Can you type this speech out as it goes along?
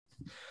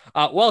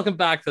Welcome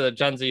back to the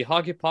Gen Z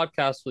Hockey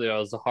Podcast with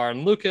Zahar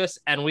and Lucas,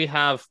 and we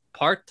have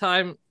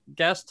part-time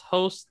guest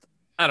host.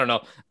 I don't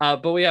know,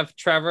 but we have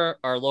Trevor,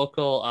 our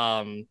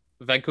local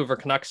Vancouver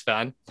Canucks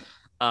fan.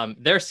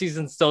 Their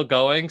season's still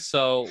going,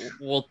 so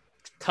we'll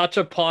touch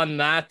upon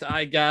that,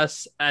 I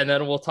guess, and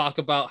then we'll talk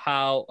about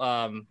how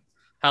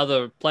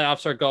the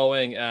playoffs are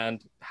going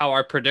and how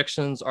our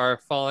predictions are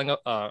falling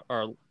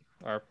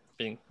are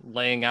being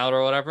laying out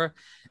or whatever.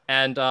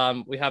 And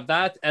we have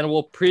that, and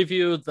we'll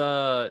preview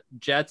the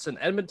Jets and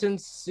Edmonton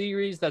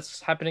series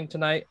that's happening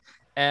tonight,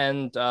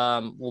 and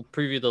we'll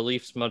preview the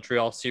Leafs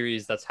Montreal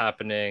series that's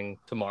happening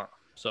tomorrow.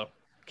 So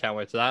can't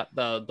wait to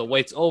that. The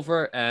wait's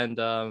over,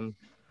 and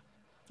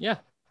yeah,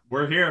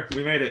 We're here.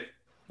 We made it.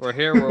 we're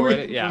here. We're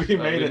waiting. Yeah, we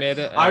made it.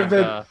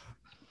 And,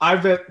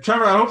 I've been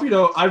Trevor. I hope you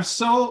know. I'm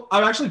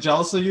actually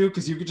jealous of you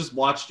because you can just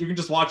watch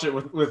it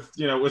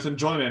with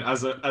enjoyment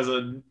as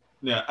a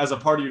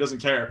party who doesn't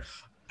care.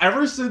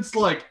 Ever since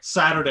like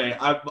Saturday,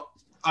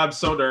 I'm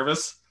so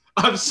nervous.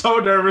 I'm so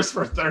nervous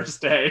for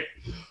Thursday.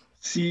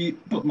 See,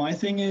 but my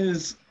thing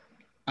is,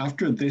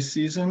 after this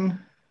season,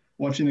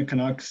 watching the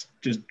Canucks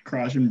just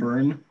crash and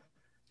burn,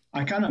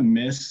 I kind of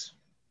miss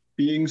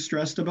being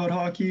stressed about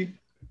hockey.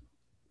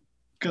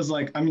 Because,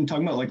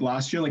 talking about,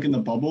 last year, in the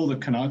bubble, the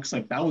Canucks,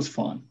 that was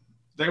fun.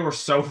 They were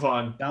so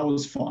fun. That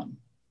was fun.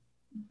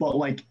 But,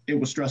 it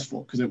was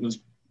stressful because it was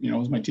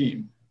my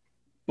team.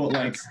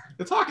 But,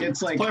 it's hockey.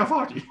 It's playoff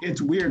hockey.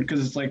 It's weird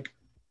because it's,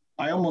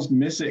 I almost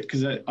miss it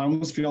because I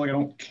almost feel like I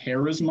don't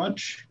care as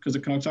much because the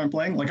Canucks aren't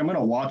playing. I'm going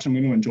to watch, I'm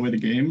going to enjoy the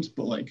games,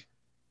 but,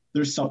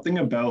 there's something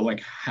about,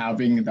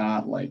 having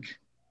that,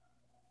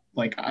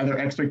 either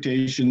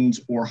expectations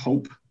or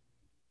hope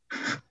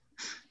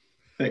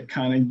that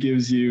kind of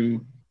gives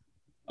you,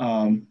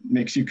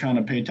 makes you kind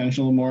of pay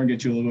attention a little more and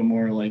get you a little bit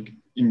more,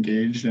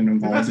 engaged and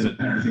involved in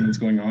everything that's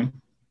going on.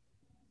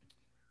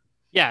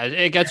 Yeah,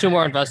 it gets you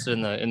more invested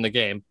in the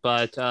game.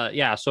 But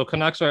so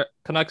Canucks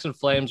and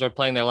Flames are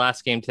playing their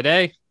last game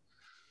today.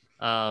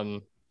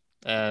 And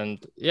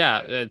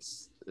yeah,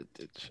 it's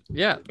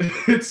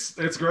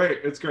great.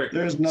 It's great.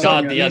 There's nothing.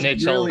 God, the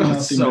NHL really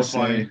is so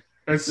funny.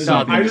 I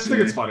just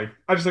think it's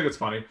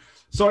funny.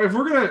 So if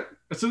we're gonna,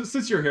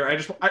 since you're here,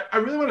 I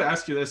really want to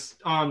ask you this.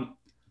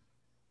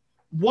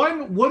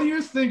 One, what do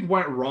you think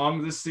went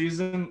wrong this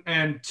season?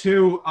 And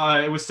two,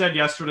 it was said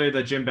yesterday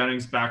that Jim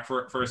Benning's back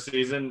for a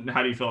season.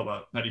 How do you feel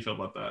about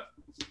that?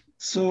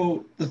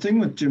 So the thing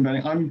with Jim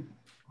Benning, I'm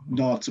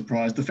not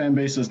surprised. The fan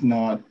base is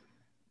not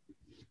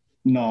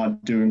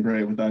doing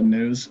great with that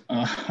news.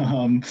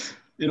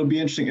 It'll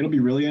be interesting. It'll be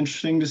really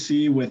interesting to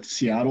see with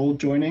Seattle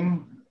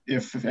joining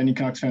if any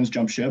Canucks fans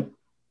jump ship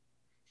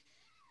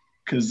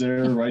because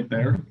they're right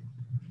there.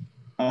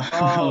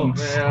 Oh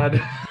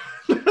man.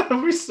 That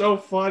would be so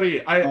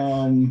funny. But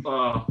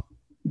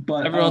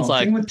everyone's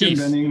thing with Jim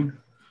Benning,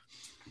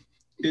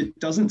 it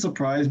doesn't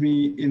surprise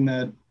me in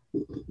that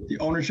the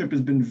ownership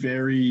has been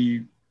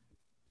very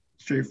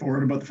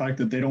straightforward about the fact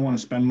that they don't want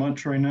to spend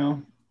much right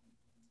now.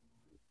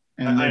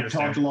 And they've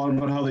talked a lot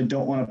about how they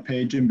don't want to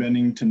pay Jim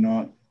Benning to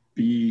not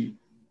be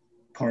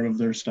part of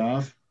their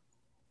staff.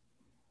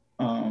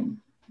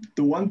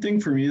 The one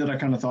thing for me that I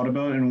kind of thought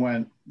about and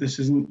went, this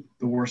isn't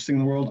the worst thing in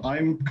the world.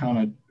 I'm kind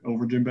of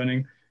over Jim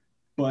Benning.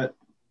 But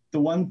the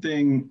one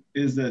thing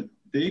is that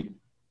they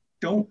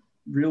don't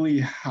really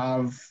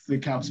have the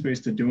cap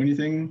space to do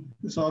anything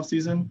this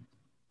offseason.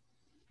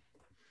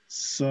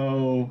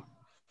 So,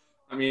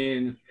 I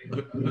mean,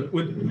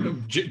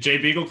 Jay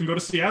Beagle can go to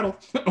Seattle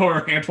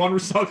or Antoine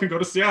Roussel can go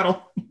to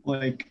Seattle.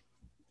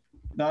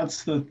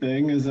 That's the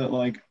thing is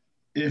that,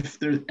 if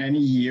there's any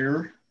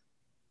year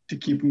to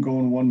keep him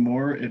going one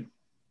more, it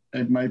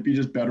might be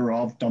just better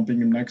off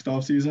dumping him next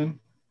offseason.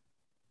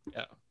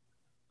 Yeah.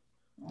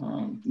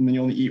 And then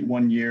you only eat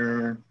 1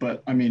 year.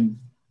 But, I mean,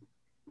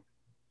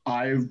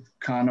 I've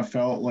kind of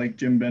felt like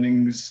Jim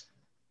Benning's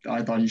 –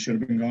 I thought he should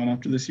have been gone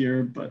after this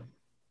year, but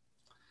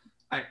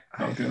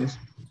how it goes.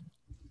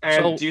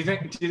 And do you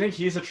think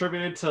he's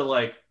attributed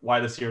to, why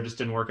this year just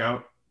didn't work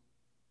out?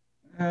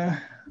 I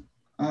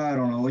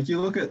don't know.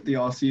 You look at the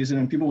offseason,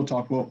 and people will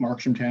talk about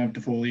Markstrom, Tanev,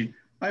 Toffoli.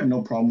 I have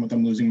no problem with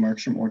them losing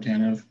Markstrom or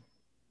Tanev.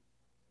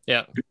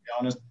 Yeah. To be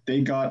honest,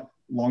 they got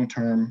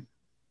long-term.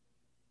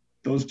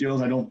 Those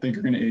deals I don't think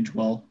are going to age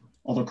well,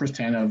 although Chris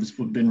Tanev has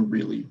been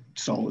really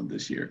solid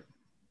this year.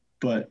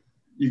 But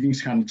you can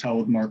kind of tell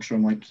with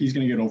Markstrom, he's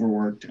going to get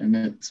overworked, and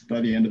it's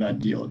by the end of that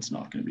deal, it's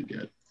not going to be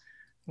good.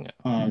 Yeah.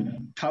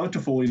 Tyler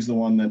Toffoli is the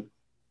one that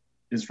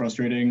is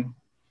frustrating.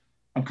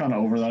 I'm kind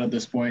of over that at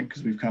this point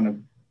because we've kind of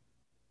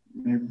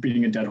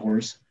beating a dead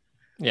horse.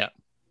 Yeah.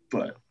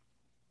 But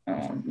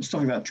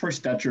stuff like that. Troy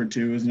Stetcher,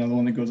 too, is another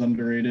one that goes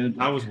underrated.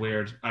 That was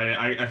weird.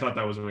 I thought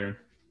that was weird.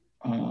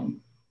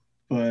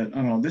 But I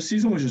don't know. This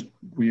season was just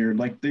weird.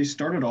 They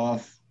started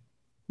off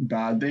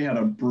bad. They had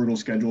a brutal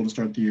schedule to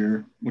start the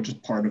year, which is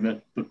part of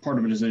it. But part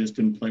of it is they just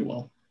didn't play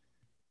well.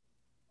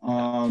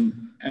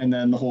 And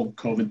then the whole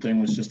COVID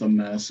thing was just a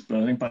mess.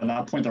 But I think by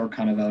that point, they were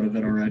kind of out of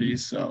it already.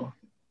 So.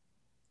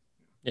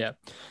 Yeah.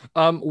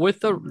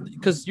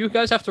 Because you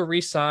guys have to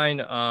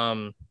re-sign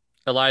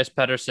Elias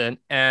Pettersson,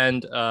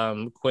 and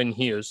Quinn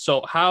Hughes.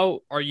 So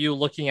how are you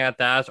looking at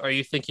that? Are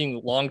you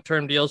thinking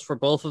long-term deals for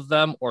both of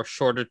them or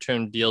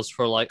shorter-term deals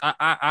for like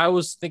I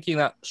was thinking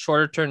that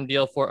shorter-term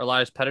deal for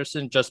Elias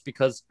Pettersson just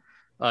because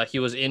he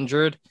was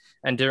injured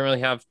and didn't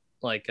really have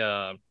like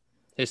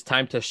his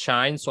time to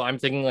shine. So I'm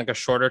thinking like a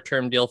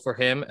shorter-term deal for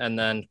him, and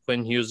then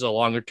Quinn Hughes a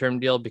longer-term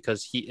deal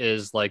because he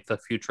is like the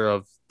future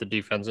of the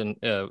defense in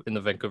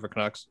the Vancouver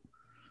Canucks.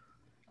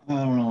 I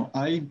don't know.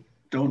 I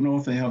don't know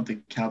if they have the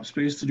cap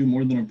space to do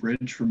more than a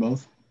bridge for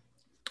both.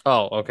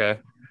 Oh, okay.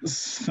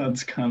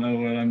 That's kind of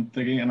what I'm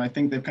thinking. And I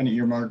think they've kind of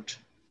earmarked.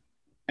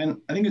 And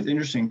I think it's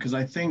interesting because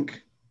I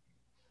think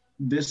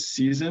this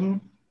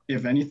season,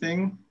 if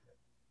anything,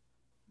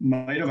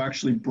 might have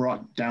actually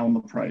brought down the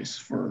price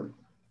for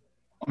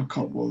a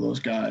couple of those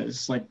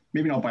guys. Like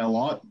maybe not by a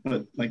lot,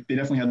 but like they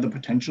definitely had the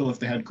potential if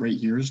they had great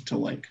years to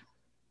like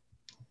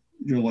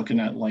you're looking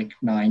at like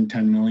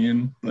 9-10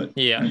 million. But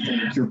yeah, I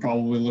think you're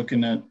probably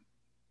looking at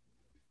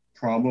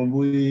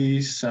probably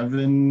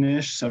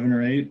 7-ish, 7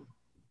 or 8.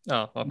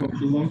 Oh,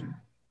 okay.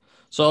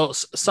 So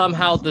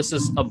somehow this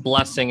is a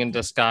blessing in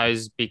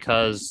disguise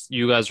because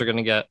you guys are going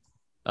to get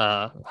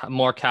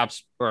more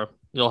caps, or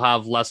you'll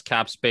have less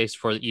cap space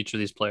for each of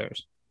these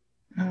players.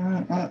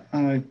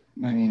 I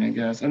mean, I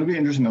guess it'll be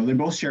interesting though. They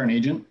both share an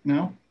agent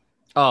now.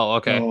 Oh,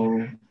 okay.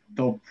 So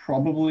they'll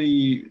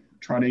probably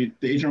the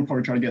agent will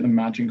probably try to get them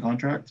matching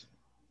contracts.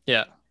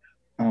 Yeah.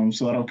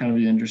 So that'll kind of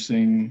be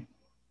interesting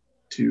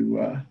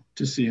to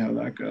see how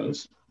that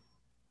goes.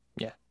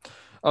 Yeah.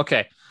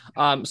 Okay.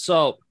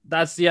 So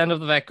that's the end of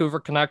the Vancouver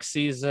Canucks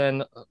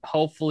season.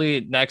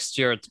 Hopefully next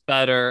year it's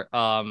better.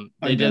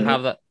 They did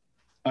have that.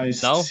 I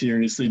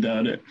seriously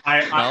doubt it.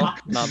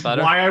 Not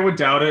better. Why I would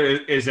doubt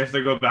it is if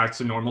they go back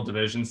to normal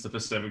divisions, the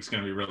Pacific's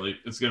going to be really,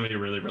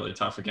 really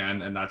tough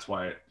again, and that's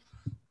why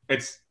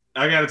it's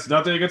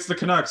nothing against the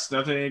Canucks,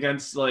 nothing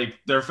against like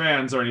their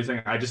fans or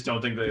anything. I just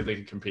don't think they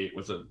can compete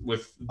with the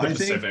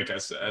Pacific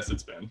as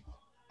it's been.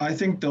 I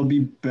think they'll be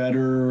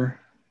better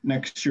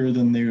next year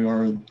than they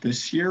are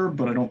this year,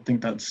 but I don't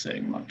think that's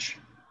saying much.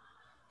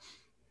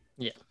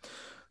 Yeah.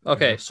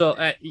 Okay,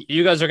 so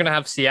you guys are going to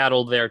have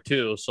Seattle there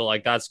too. So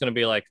like that's going to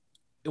be like,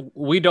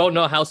 we don't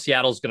know how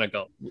Seattle's going to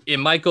go.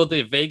 It might go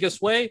the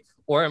Vegas way,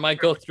 or it might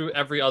go through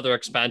every other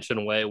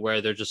expansion way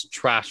where they're just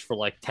trash for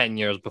like 10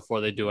 years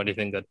before they do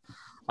anything good.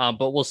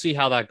 But we'll see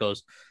how that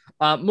goes.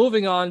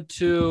 Moving on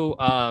to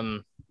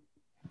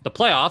the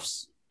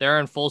playoffs. They're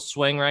in full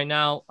swing right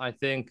now. I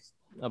think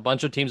a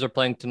bunch of teams are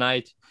playing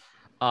tonight.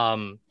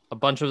 A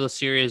bunch of the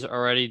series are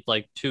already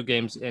like 2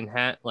 games in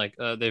hand. Like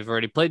they've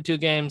already played 2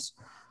 games.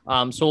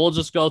 So we'll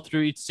just go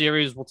through each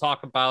series. We'll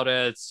talk about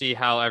it, see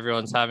how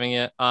everyone's having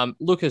it.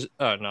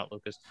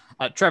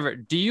 Trevor,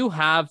 do you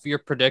have your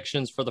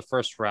predictions for the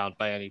first round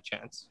by any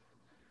chance?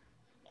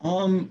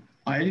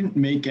 I didn't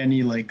make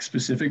any like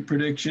specific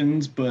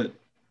predictions, but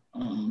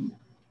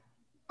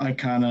I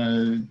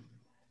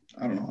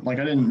don't know. Like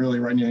I didn't really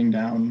write anything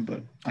down,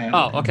 but I have.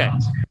 Oh, okay.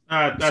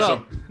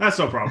 That's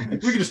no problem. We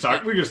can just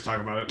talk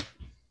about it.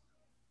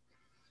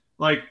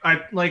 Like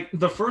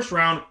the first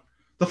round.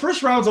 The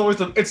first round's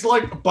always it's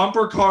like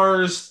bumper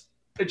cars,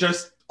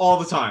 just all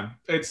the time.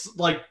 It's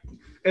like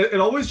it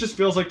always just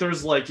feels like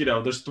there's like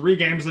there's 3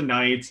 games a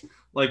night.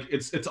 Like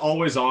it's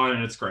always on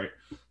and it's great.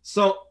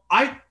 So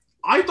I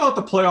thought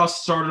the playoffs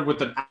started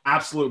with an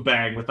absolute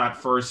bang with that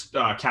first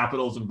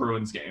Capitals and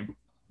Bruins game.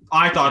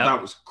 I thought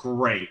that was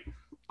great.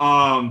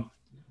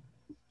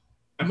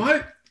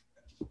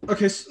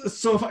 Okay?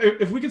 So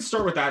if we could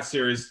start with that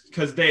series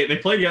because they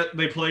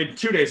played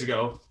 2 days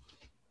ago.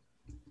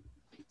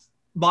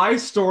 My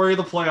story of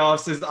the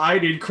playoffs is I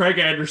need Craig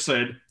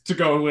Anderson to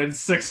go win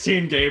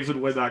 16 games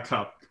and win that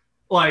cup.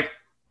 Like,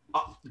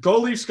 go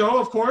Leafs go,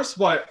 of course,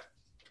 but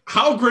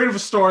how great of a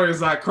story is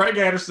that? Craig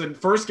Anderson,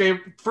 first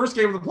game of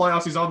the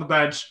playoffs, he's on the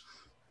bench,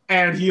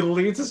 and he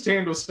leads his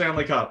team to a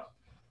Stanley Cup.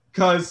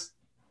 Because,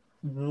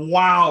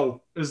 wow,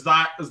 is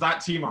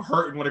that team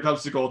hurting when it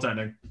comes to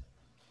goaltending?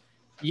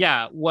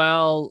 Yeah,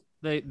 well,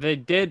 they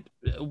did.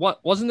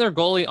 What wasn't their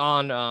goalie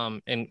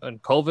on in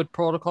COVID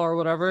protocol or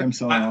whatever?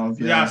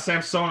 Samsonov, yeah,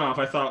 Samsonov.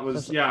 I thought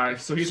was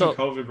So he's in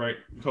COVID, right?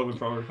 COVID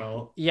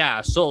protocol.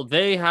 Yeah, so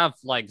they have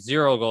like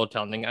 0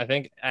 goaltending. I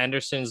think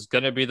Anderson's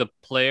gonna be the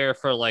player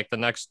for like the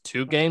next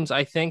 2 games.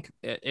 I think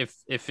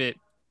it's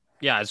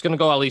gonna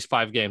go at least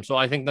 5 games. So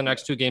I think the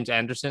next 2 games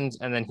Anderson's,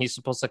 and then he's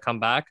supposed to come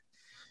back.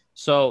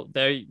 So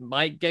they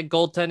might get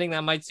goaltending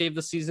that might save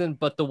the season.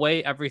 But the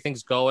way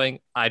everything's going,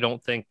 I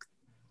don't think.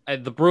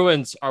 The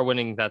Bruins are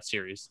winning that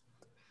series.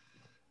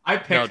 I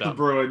picked the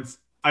Bruins.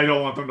 I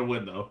don't want them to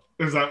win, though.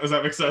 Does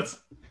that make sense?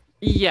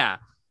 Yeah.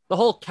 The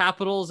whole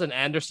Capitals and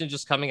Anderson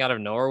just coming out of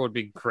nowhere would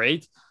be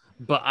great,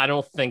 but I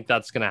don't think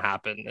that's going to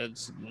happen.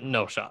 It's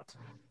no shot.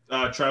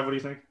 Trev, what do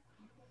you think?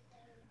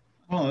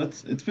 Oh,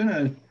 it's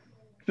been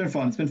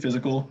fun. It's been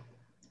physical.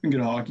 It's been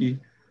good hockey.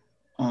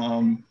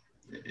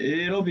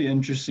 It'll be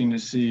interesting to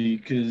see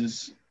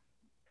because,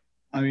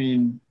 I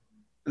mean,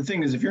 the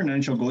thing is, if you're an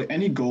NHL goalie,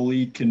 any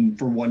goalie can,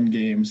 for 1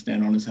 game,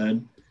 stand on his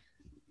head.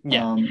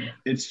 Yeah.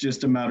 It's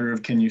just a matter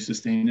of can you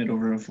sustain it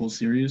over a full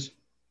series,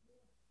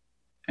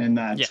 and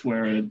that's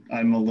where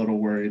I'm a little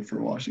worried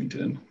for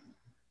Washington.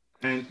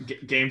 And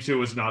game two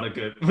was not a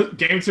good.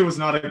 Game two was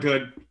not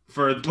good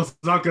for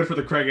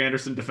the Craig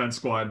Anderson defense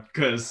squad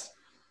because,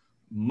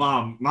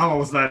 mama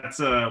was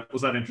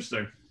that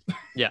interesting.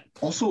 Yeah.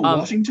 Also,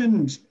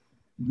 Washington's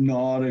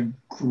not a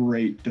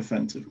great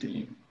defensive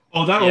team.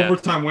 Oh, that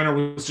overtime winner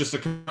was just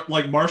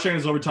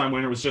Marchand's overtime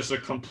winner was just a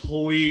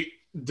complete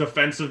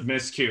defensive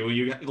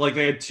miscue.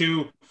 They had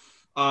two.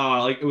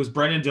 It was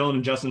Brendan Dillon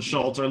and Justin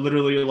Schultz are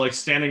literally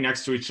standing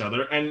next to each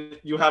other, and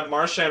you have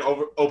Marchand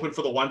open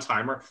for the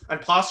one-timer, and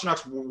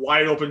Pasternak's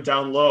wide open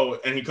down low,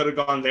 and he could have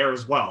gone there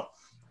as well.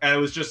 And it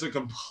was just a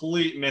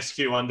complete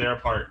miscue on their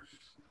part.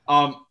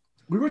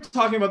 We were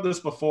talking about this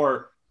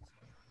before.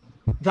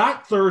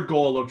 That third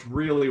goal looked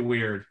really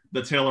weird.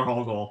 The Taylor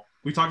Hall goal.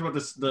 We talked about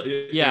this in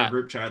the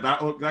group chat.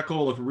 That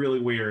goal looked really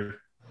weird.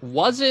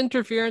 Was it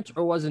interference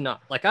or was it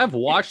not? I've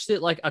watched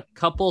it a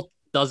couple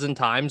dozen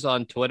times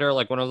on Twitter,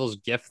 one of those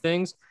GIF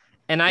things,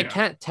 and I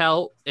can't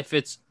tell if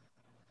it's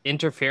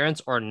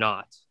interference or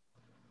not.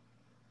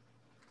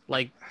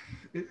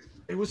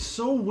 It was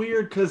so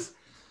weird because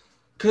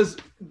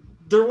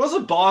there was a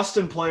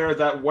Boston player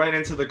that went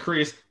into the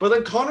crease, but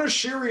then Connor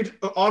Sheary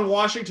on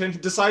Washington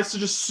decides to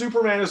just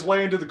Superman his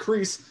way into the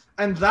crease,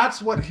 and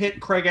that's what hit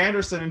Craig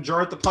Anderson and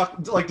jarred the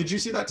puck. Did you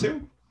see that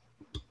too?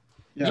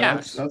 Yeah,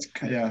 that's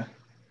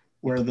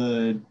where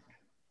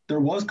there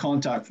was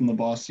contact from the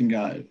Boston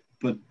guy.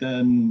 But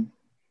then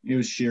it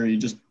was Sheary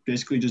just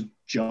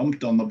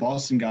jumped on the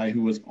Boston guy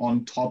who was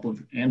on top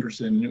of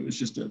Anderson, and it was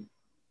just a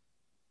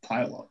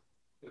pileup.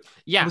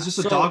 Yeah, it was just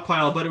a dog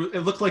pile, but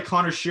it looked like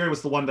Connor Sheary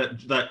was the one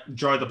that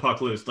jarred the puck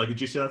loose.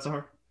 Did you see that,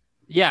 Sahar?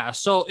 Yeah,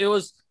 so it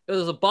was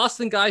a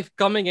Boston guy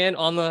coming in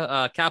on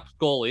the Caps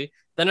goalie.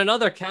 Then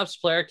another Caps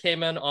player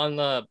came in on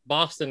the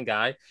Boston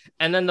guy,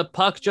 and then the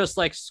puck just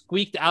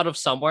squeaked out of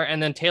somewhere, and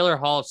then Taylor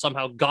Hall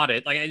somehow got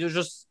it.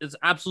 It's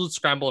absolute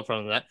scramble in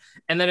front of that,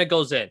 and then it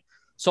goes in.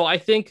 So I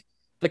think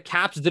the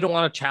Caps didn't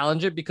want to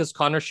challenge it because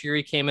Connor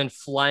Sheary came in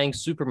flying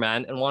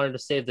Superman and wanted to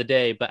save the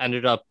day, but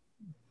ended up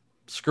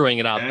screwing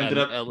it up.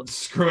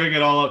 Screwing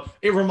it all up.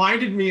 It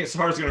reminded me, as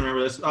far as going to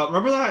remember this,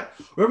 remember that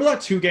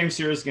 2-game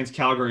series against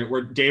Calgary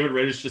where David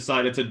Rittich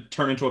decided to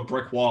turn into a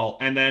brick wall,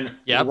 and then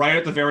right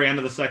at the very end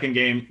of the second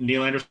game,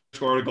 Nylander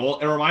scored a goal.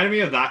 It reminded me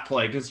of that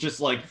play because just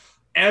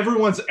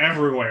everyone's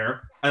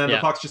everywhere, and then the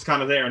puck's just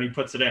kind of there, and he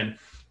puts it in.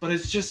 But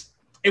it's just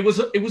it was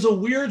a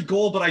weird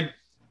goal, but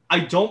I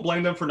don't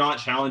blame them for not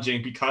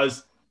challenging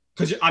because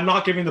I'm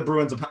not giving the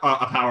Bruins a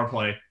power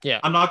play.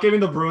 Yeah, I'm not giving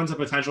the Bruins a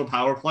potential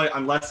power play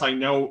unless I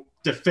know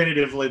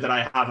definitively that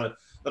I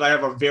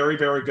have a very,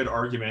 very good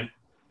argument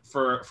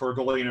for a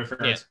goalie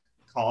interference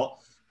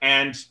call,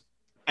 and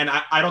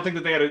I don't think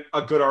that they had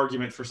a good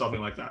argument for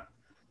something like that.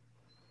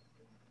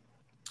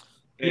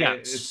 Yeah,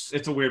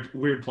 it's a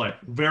weird play,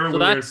 very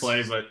weird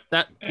play, but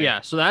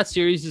So that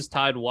series is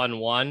tied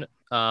 1-1,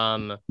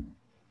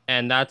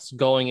 and that's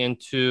going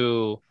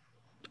into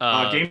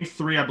game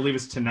 3, I believe,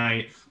 is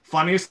tonight.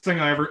 Funniest thing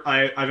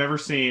I've ever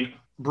seen.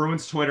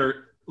 Bruins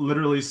Twitter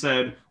literally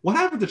said, "What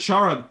happened to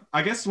Chara?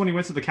 I guess when he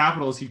went to the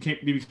Capitals, he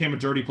became a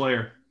dirty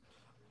player."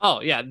 Oh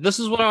yeah, this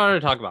is what I wanted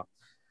to talk about.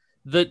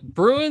 The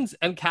Bruins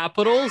and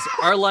Capitals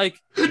are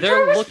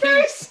they're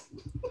looking.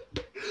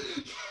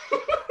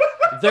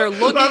 They're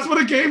looking. That's what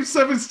a Game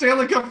 7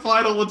 Stanley Cup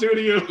final will do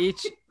to you.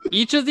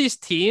 Each of these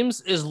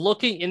teams is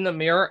looking in the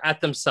mirror at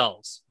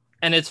themselves,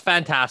 and it's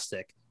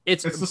fantastic.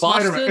 It's the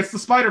Boston. It's the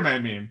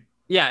Spider-Man meme.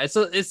 Yeah, it's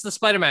the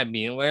Spider-Man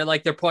meme where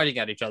they're pointing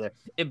at each other.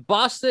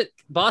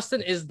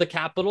 Boston is the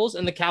Capitals,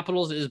 and the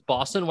Capitals is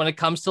Boston when it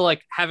comes to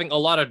having a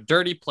lot of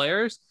dirty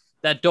players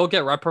that don't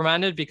get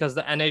reprimanded because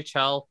the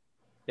NHL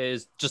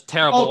is just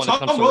terrible when it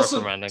comes to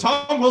reprimanding.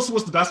 Tom Wilson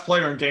was the best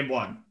player in Game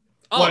 1.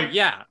 Oh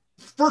yeah,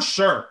 for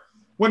sure.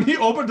 When he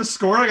opened the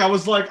scoring, I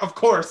was like, of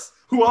course.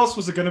 Who else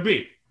was it going to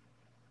be?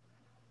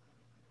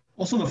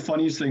 Also, the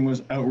funniest thing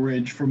was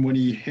outrage from when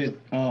he hit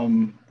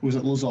was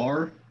it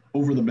Lazar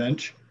over the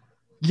bench?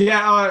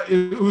 Yeah,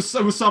 it was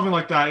something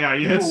like that. Yeah,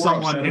 you hit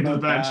someone into the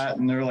bench,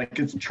 and they're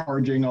it's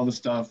charging all the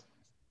stuff.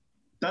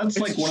 That's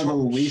one of the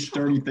least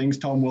dirty things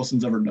Tom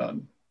Wilson's ever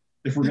done,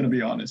 if we're gonna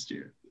be honest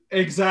here.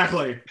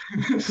 Exactly,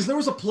 because there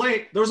was a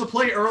play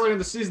earlier in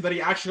the season that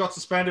he actually got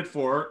suspended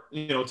for.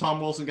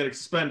 Tom Wilson getting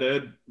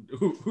suspended.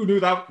 Who knew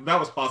that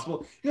was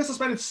possible? He got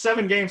suspended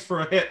 7 games for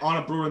a hit on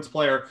a Bruins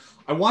player.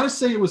 I want to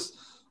say it was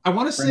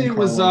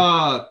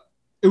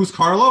It was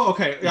Carlo?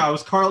 Okay, yeah, it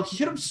was Carlo. He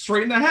hit him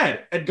straight in the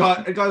head and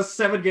got a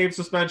 7-game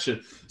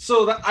suspension.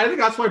 So I think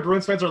that's why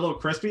Bruins fans are a little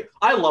crispy.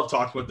 I love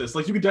talking about this.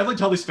 You can definitely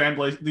tell these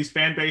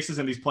fan bases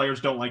and these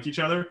players don't like each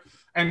other.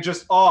 And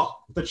just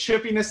the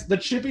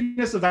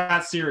chippiness of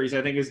that series,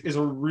 I think is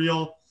a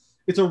real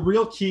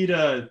key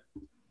to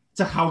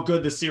how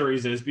good the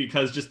series is,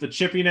 because just the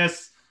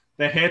chippiness,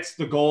 the hits,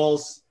 the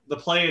goals, the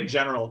play in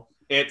general.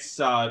 It's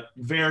a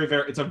very,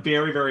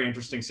 very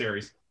interesting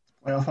series.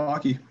 Playoff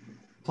hockey.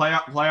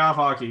 Playoff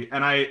hockey,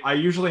 and I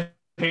usually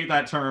hate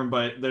that term,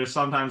 but there's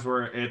sometimes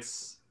where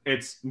it's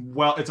it's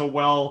a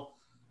well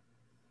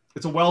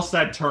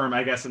said term,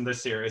 I guess, in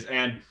this series.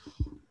 And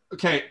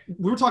okay,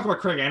 we were talking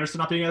about Craig Anderson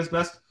not being at his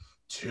best.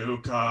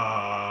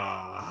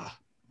 Tuukka's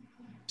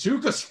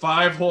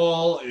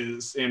 5-hole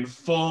is in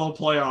full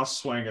playoff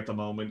swing at the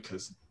moment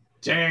because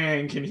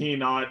dang, can he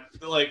not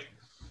like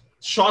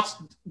shots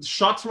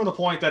from the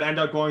point that end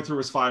up going through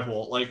his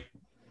 5-hole. Like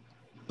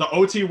the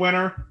OT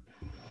winner,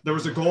 there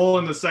was a goal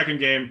in the second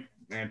game,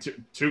 and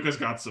Tuukka's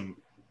got to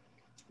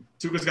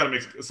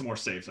make some more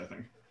saves, I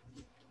think.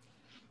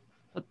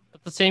 But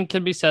the same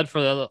can be said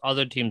for the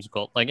other team's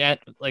goal. Like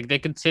they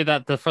could say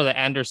that for the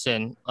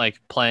Anderson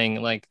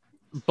playing, like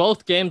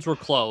both games were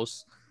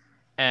close,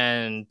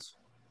 and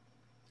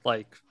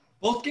like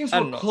both games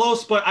were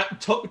close, but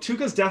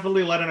Tuukka's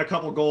definitely let in a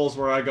couple goals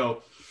where I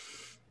go,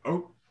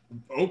 oh,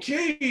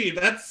 okay,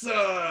 that's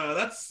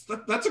a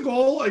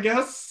goal, I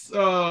guess.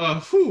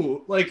 I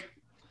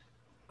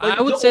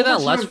would say that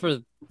less for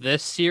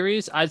this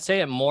series. I'd say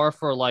it more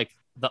for like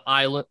the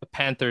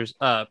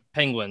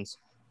Penguins,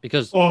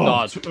 because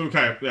Jari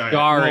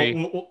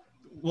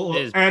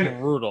is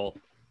brutal.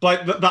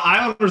 But the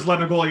Islanders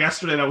let a goal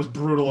yesterday that was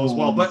brutal as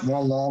well. But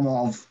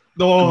Varlamov.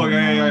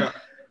 Yeah.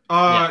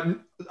 I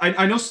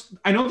know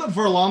that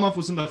Varlamov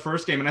was in the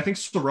first game, and I think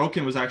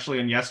Sorokin was actually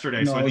in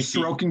yesterday. No,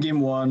 Sorokin game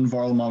 1,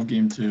 Varlamov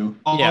game 2.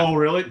 Oh, yeah.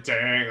 Really?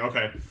 Dang.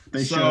 Okay.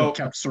 They should have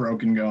kept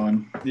Sorokin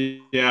going.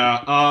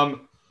 Yeah.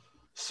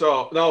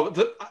 So no,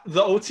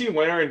 the OT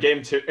winner in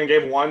game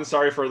 1.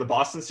 Sorry for the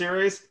Boston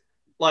series.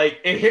 Like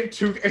it hit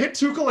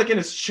Tuukka like in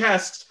his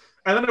chest,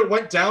 and then it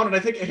went down, and I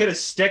think it hit his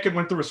stick and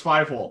went through his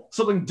 5-hole.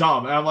 Something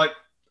dumb, and I'm like,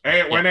 hey,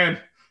 it went in.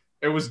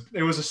 It was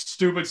a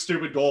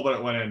stupid goal, but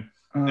it went in.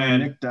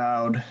 And Nick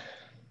Dowd.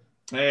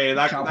 Hey,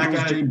 that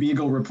guy. Jay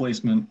Beagle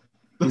replacement.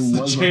 That's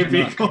the Jay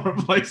Beagle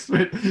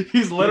replacement.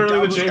 He's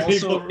literally the Jay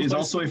Beagle replacement. He's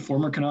also a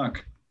former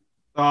Canuck.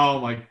 Oh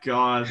my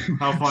God.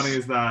 How funny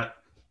is that?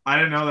 I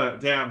didn't know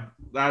that. Damn.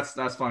 That's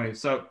funny.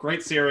 So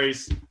great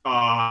series.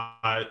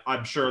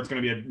 I'm sure it's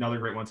going to be another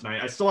great one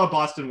tonight. I still have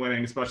Boston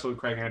winning, especially with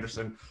Craig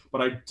Anderson,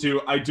 but I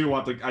do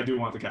want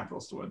the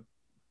Capitals to win.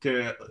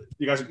 Okay,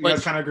 you guys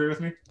kind of agree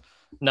with me?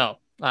 No.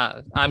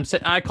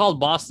 I called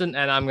Boston,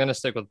 and I'm gonna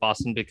stick with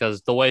Boston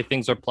because the way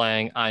things are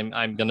playing,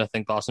 I'm gonna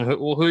think Boston.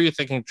 Who are you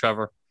thinking,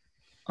 Trevor?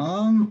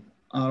 I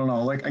don't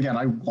know. Like again,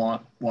 I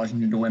want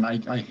Washington to win.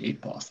 I hate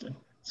Boston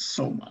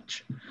so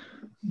much,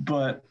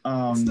 but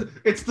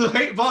it's the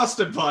Hate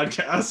Boston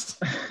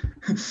podcast.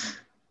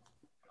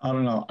 I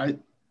don't know.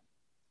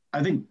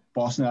 I think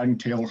Boston adding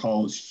Taylor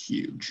Hall is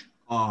huge.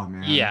 Oh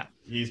man, yeah,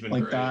 he's been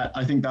like great. that.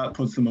 I think that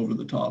puts them over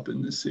the top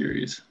in this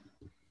series.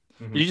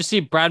 Mm-hmm. Did you see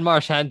Brad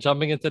Marchand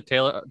jumping into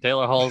Taylor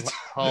Hall's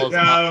arms?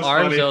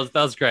 That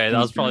was great. That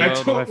was probably one of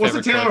my favorite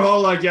wasn't Taylor clips. Hall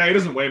like, yeah, he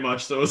doesn't weigh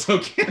much, so it's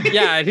okay.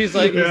 Yeah, and he's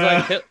like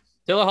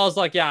Taylor Hall's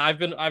like, yeah, I've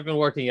been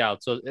working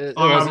out, so it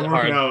wasn't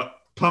hard. Out,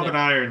 pumping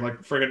iron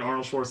like friggin'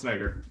 Arnold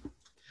Schwarzenegger.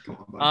 Come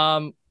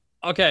on,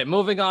 buddy. Okay,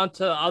 moving on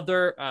to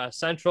other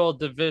Central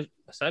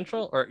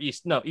or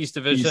East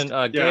Division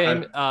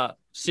game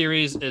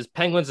series is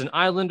Penguins and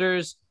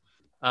Islanders.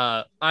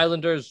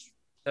 Islanders.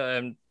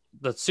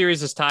 The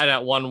series is tied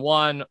at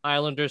 1-1.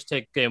 Islanders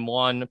take game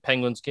 1.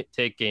 Penguins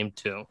take game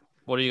 2.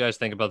 What do you guys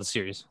think about the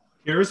series?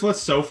 Here's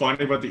what's so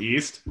funny about the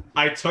East.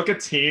 I took a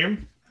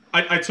team.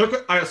 I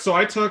took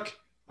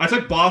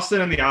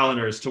Boston and the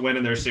Islanders to win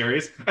in their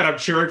series, and I'm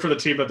cheering for the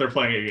team that they're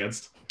playing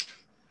against.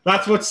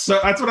 That's what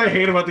I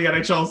hate about the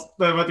NHL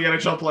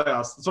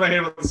playoffs. That's what I hate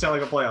about the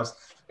Stanley Cup playoffs.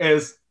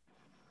 Is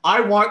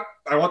I want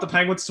the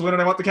Penguins to win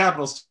and I want the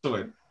Capitals to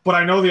win, but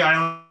I know the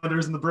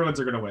Islanders and the Bruins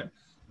are going to win.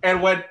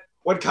 And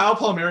when Kyle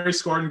Palmieri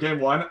scored in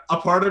game 1, a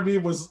part of me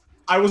was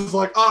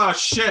like, oh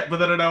shit, but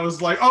then I was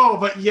like, oh,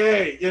 but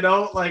yay,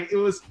 like it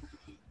was.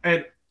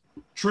 And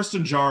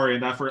Tristan Jarry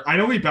in that first, I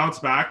know he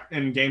bounced back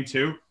in game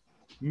 2.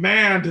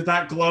 Man, did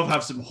that glove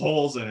have some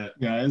holes in it?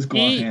 Yeah, his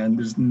glove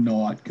hand is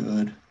not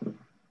good.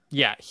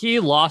 Yeah, he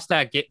lost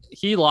that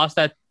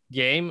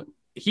game.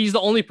 He's the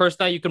only person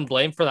that you can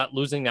blame for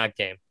losing that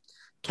game.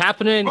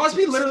 Sidney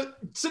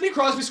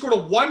Crosby scored a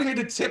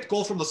one-handed tip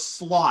goal from the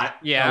slot.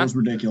 Yeah, that was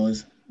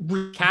ridiculous.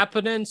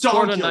 Kapanen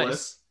scored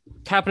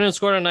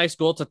a nice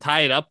goal to tie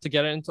it up to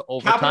get it into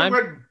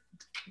overtime.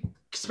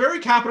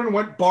 Sperry Kapanen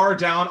went bar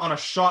down on a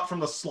shot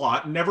from the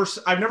slot. I've never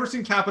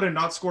seen Kapanen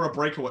not score a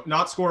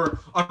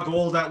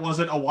goal that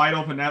wasn't a wide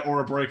open net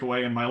or a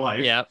breakaway in my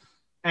life. Yeah,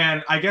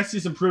 and I guess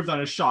he's improved on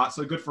his shot,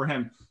 so good for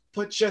him.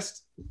 But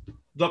just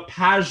the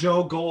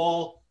Pajot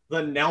goal,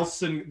 the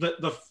Nelson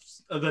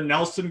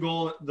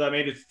goal that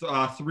made it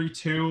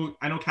 3-2.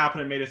 I know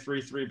Kapanen made it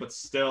 3-3, but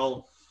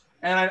still.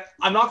 And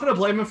I'm not going to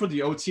blame him for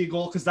the OT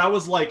goal because that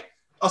was like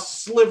a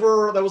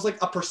sliver. That was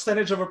like a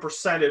percentage,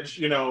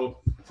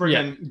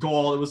 friggin'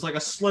 goal. It was like a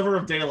sliver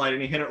of daylight,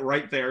 and he hit it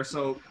right there.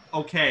 So,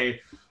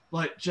 okay.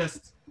 But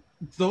just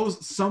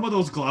some of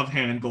those glove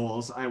hand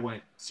goals, I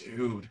went,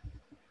 dude,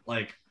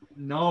 like,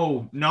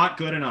 no, not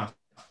good enough.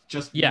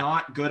 Just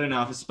not good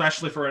enough,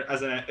 especially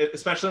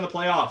especially in the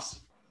playoffs.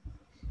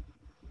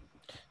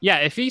 Yeah,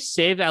 if he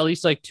saved at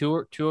least like two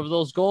of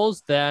those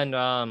goals, then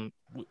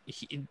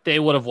they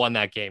would have won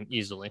that game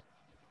easily.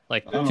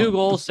 Like Oh. 2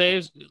 goals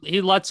saves,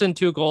 he lets in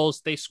 2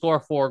 goals, they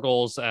score 4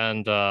 goals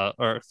and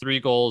or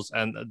 3 goals,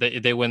 and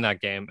they win that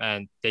game,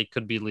 and they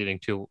could be leading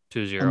 2-0.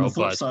 On the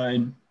flip But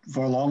side,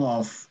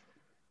 Varlamov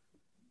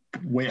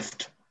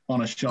whiffed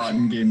on a shot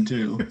in game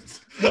 2.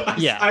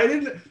 Yeah. I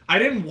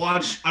didn't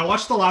watch. I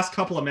watched the last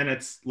couple of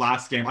minutes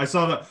last game. I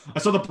saw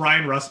the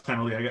Brian Rust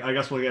penalty. I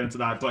guess we'll get into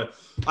that, but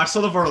I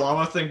saw the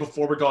Varlamov thing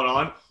before we got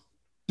on.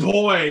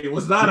 Boy,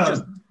 was that He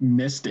just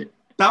missed it.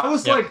 that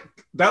was Yeah. like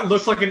that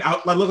looked like an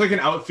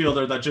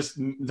outfielder that just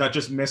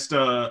missed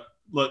a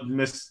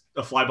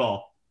fly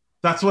ball.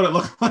 That's what it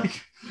looked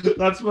like.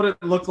 That's what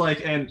it looked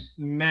like. And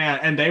man,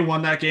 and they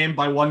won that game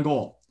by 1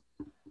 goal.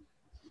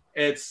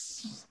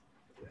 It's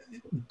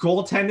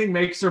goaltending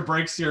makes or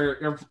breaks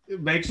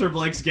makes or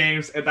breaks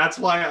games, and that's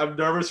why I'm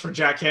nervous for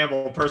Jack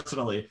Campbell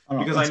personally,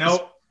 because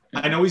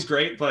I know he's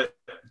great, but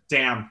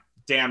damn,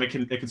 it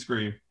can screw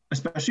you.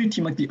 Especially a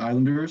team like the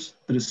Islanders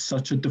that is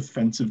such a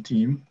defensive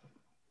team.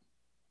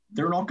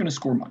 They're not going to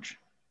score much.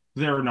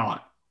 They're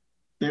not.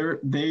 Their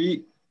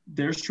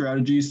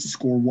strategy is to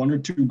score 1 or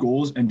 2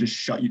 goals and just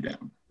shut you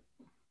down.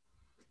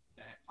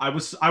 I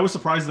was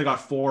surprised they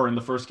got 4 in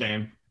the first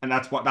game, and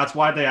that's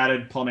why they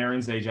added Palmieri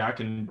and Zajac,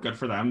 and good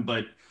for them.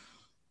 But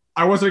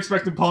I wasn't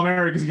expecting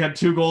Palmieri because he had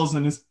 2 goals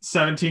in his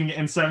 17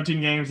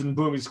 games, and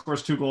boom, he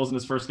scores 2 goals in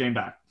his first game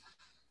back.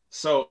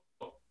 So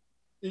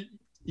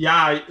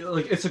yeah,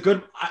 like it's a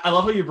good. I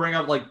love how you bring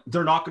up like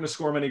they're not going to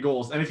score many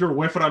goals, and if you're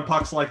whiffing on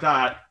pucks like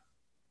that,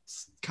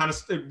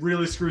 it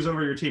really screws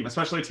over your team,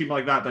 especially a team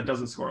like that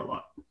doesn't score a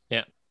lot.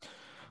 yeah.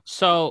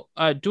 So,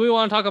 do we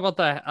want to talk about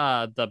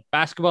the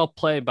basketball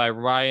play by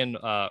Ryan?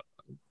 By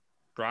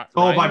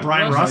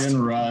Brian Rust.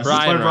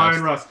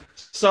 Brian Rust.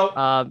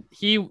 So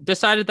he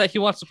decided that he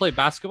wants to play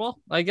basketball,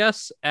 I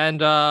guess, and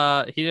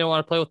he didn't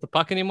want to play with the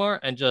puck anymore,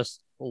 and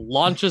just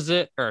launches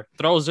it or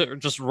throws it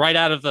just right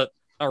out of the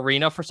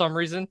arena for some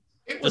reason.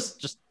 It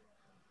was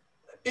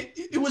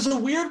a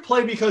weird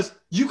play because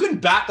you can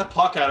bat the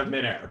puck out of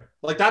midair.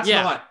 Like that's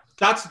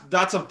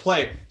a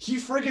play. He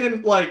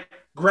freaking like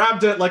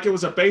grabbed it like it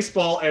was a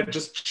baseball and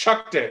just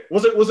chucked it.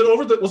 Was it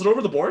over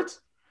the boards?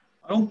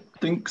 I don't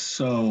think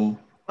so.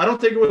 I don't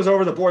think it was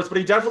over the boards, but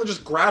he definitely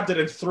just grabbed it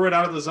and threw it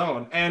out of the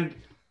zone. And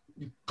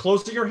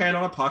closing your hand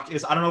on a puck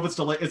is, I don't know if it's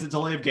delay. Is it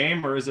delay of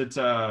game or is it?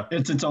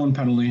 It's its own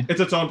penalty.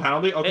 It's its own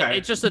penalty. Okay,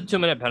 It's just a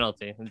 2-minute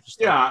penalty.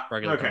 Just yeah.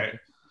 regular Okay.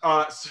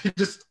 penalty. So he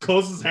just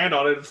closes his hand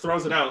on it and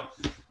throws it out.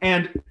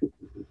 And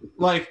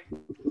like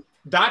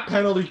that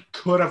penalty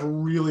could have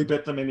really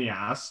bit them in the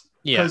ass.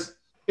 Yeah. Because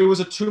it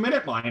was a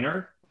 2-minute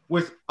minor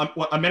with a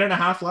minute and a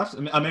half left,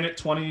 a minute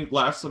 20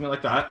 left, something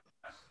like that.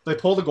 They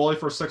pulled the goalie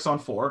for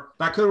 6-on-4.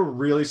 That could have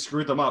really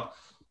screwed them up.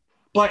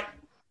 But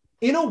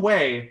in a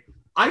way,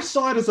 I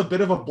saw it as a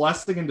bit of a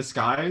blessing in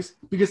disguise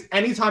because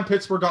anytime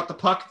Pittsburgh got the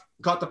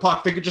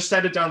puck, they could just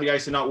send it down the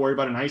ice and not worry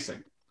about an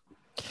icing.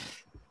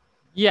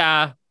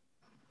 Yeah.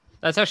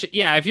 That's actually,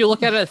 yeah, if you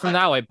look at it from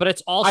that way, but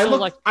it's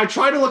also I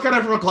try to look at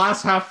it from a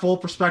glass half full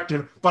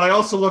perspective, but I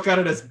also look at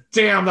it as,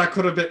 damn, that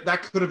could have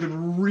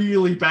been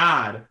really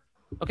bad.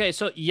 Okay,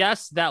 so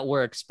yes, that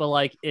works, but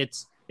like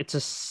it's a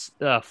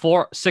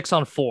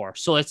 6-on-4,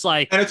 so it's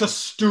like, and it's a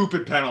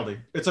stupid penalty.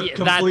 It's a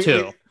that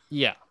too.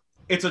 Yeah,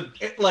 the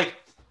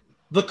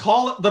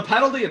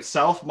penalty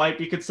itself might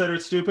be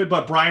considered stupid,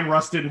 but Brian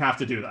Rust didn't have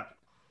to do that.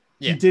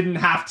 Yeah. He didn't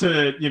have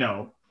to,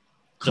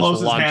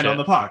 close his hand on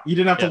the puck. He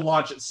didn't have to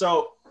launch it.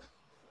 So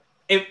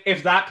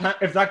if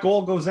that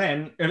goal goes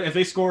in, if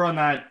they score on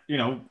that,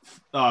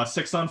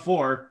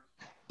 6-on-4,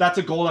 that's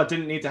a goal that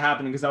didn't need to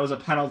happen because that was a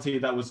penalty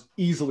that was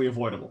easily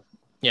avoidable.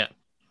 Yeah.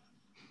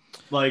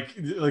 Like,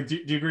 do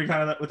you agree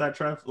kind of with that,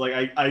 Trev?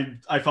 Like,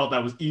 I felt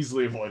that was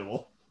easily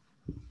avoidable.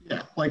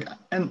 Yeah,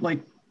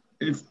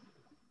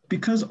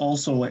 because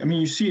also, like, I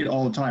mean, you see it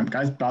all the time.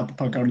 Guys bat the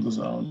puck out of the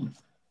zone.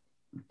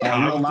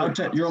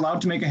 You're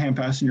allowed to make a hand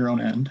pass in your own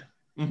end.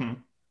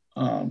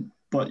 Mm-hmm.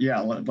 But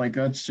yeah, like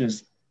that's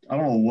just, I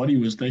don't know what he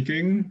was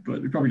thinking, but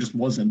it probably just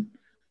wasn't.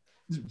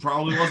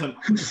 Probably wasn't.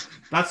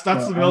 That's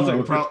the real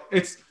thing.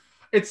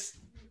 It's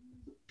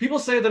people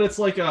say that it's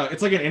like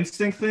an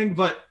instinct thing,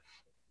 but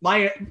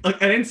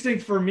an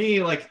instinct for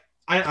me, like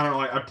I don't know.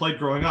 I played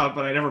growing up,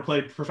 but I never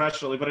played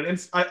professionally. But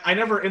I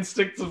never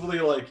instinctively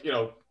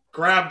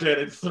grabbed it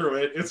and threw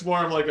it. It's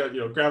more of like a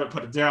grab it,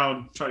 put it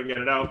down, try to get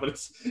it out. But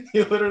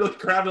he literally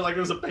grabbed it like it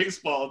was a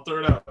baseball and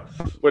threw it out.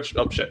 Which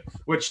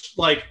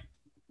like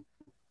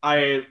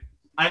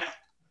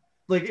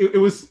it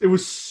was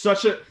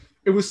such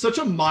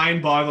a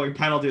mind-boggling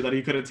penalty that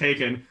he could have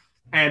taken,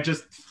 and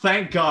just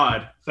thank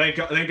God it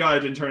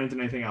didn't turn into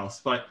anything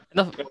else. But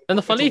and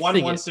the funny it's a 1-1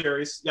 thing is,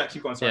 series. Yeah,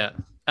 keep going. Sorry. Yeah.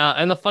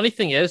 And the funny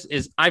thing is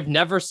I've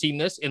never seen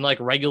this in like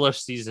regular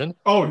season.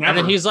 Oh, never. And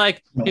then he's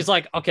like,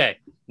 okay,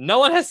 no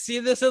one has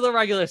seen this in the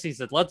regular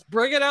season. Let's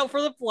bring it out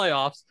for the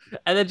playoffs.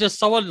 And then just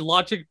someone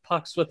launching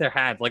pucks with their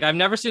hand. Like, I've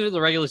never seen it in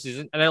the regular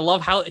season, and I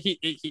love how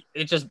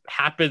it just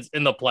happens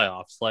in the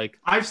playoffs. Like,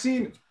 I've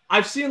seen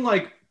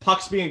like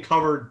pucks being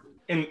covered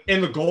in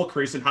the goal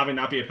crease and having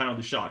that be a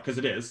penalty shot, because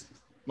it is.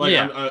 Like,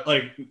 Yeah.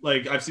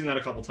 like I've seen that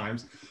a couple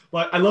times.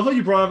 But I love how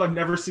you brought up. I've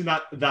never seen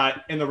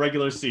that in the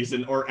regular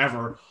season or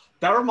ever.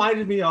 That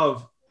reminded me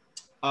of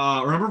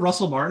remember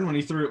Russell Martin when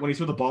he threw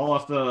the ball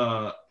off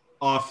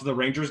the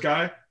Rangers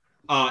guy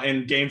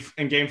in game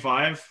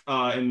 5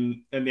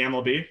 in the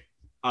MLB.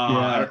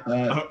 I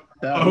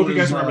hope you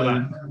guys remember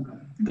that.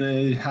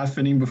 The half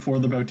inning before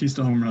the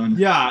Bautista home run.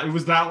 Yeah, it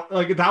was that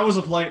was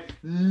a play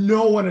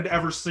no one had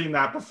ever seen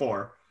that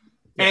before.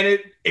 Yeah. And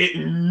it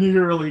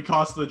nearly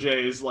cost the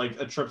Jays like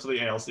a trip to the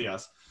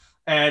ALCS.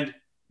 And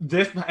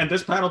this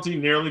penalty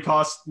nearly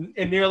cost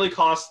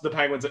the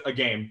Penguins a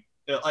game.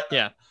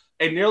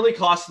 It nearly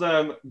cost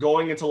them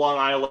going into Long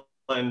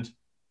Island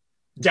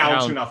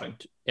down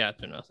 2-0. Yeah,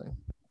 2-0.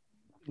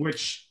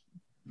 Which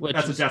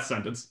that's a death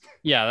sentence.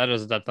 Yeah, that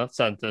is a death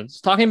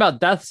sentence. Talking about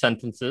death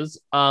sentences,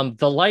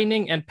 the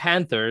Lightning and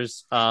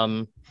Panthers,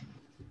 the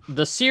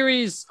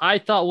series I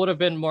thought would have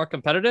been more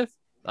competitive.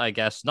 I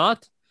guess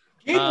not.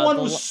 Game 1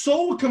 was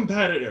so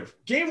competitive.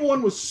 Game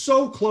 1 was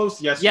so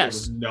close. Yesterday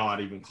was not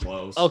even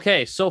close.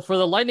 Okay, so for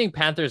the Lightning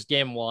Panthers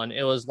game 1,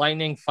 it was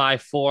Lightning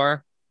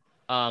 5-4.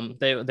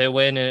 They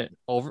win it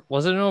over.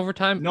 Was it in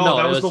overtime? No,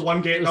 that was the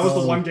one game. That was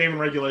the one game in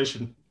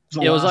regulation.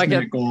 It was like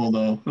a goal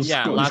though.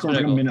 Last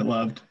minute like a minute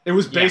left. It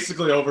was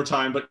basically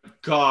overtime, but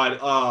God,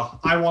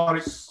 I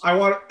want.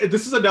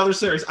 This is another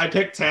series. I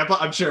picked Tampa.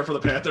 I'm cheering for the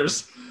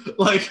Panthers.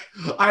 I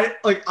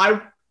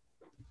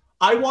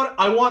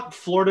want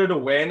Florida to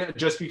win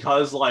just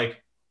because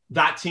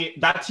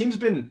that team's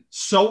been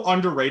so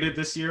underrated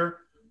this year,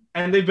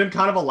 and they've been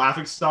kind of a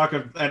laughingstock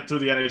through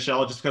the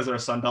NHL just because they're a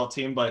Sun Belt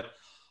team. But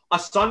a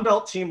Sun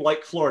Belt team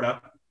like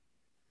Florida,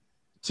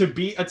 to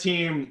beat a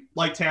team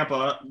like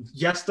Tampa,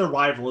 yes, they're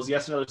rivals,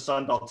 yes, another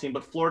Sun Belt team,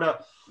 but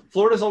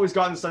Florida's always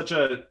gotten such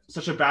a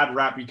bad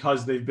rap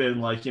because they've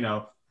been in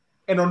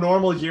a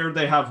normal year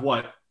they have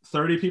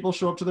 30 people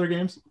show up to their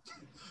games,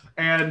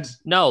 and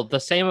no,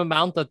 the same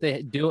amount that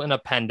they do in a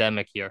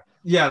pandemic year.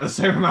 Yeah, the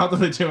same amount that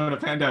they do in a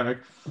pandemic,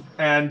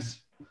 and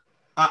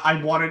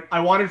I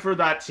wanted for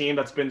that team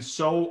that's been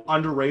so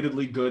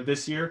underratedly good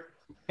this year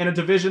in a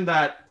division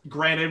that,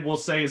 granted, we'll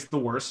say is the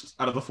worst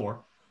out of the 4.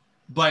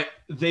 But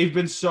they've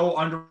been so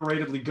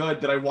underratedly good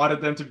that I wanted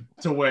them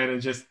to win,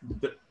 and just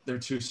they're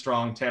too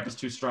strong. Tampa's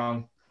too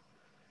strong.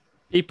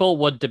 People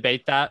would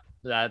debate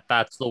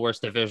that's the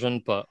worst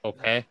division, but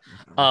okay.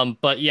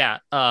 But yeah,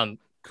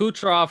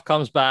 Kucherov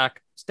comes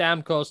back,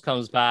 Stamkos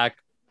comes back.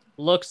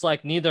 Looks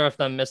like neither of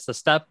them missed a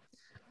step.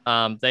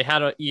 They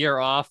had a year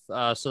off,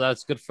 so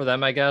that's good for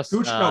them, I guess.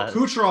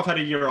 Kucherov had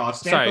a year off.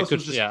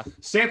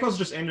 Stamkos was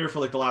just injured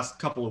for the last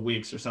couple of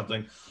weeks or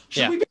something.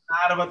 Should we be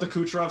mad about the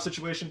Kucherov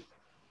situation?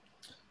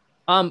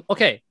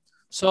 Okay,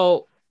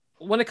 so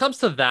when it comes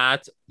to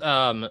that,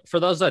 for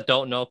those that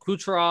don't know,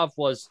 Kucherov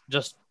was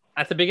just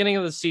at the beginning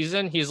of the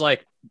season. He was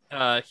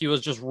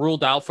just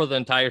ruled out for the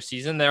entire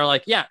season. They're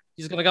like, yeah,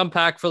 he's gonna come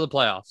back for the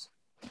playoffs.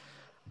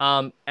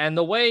 And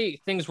the way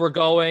things were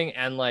going,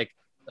 and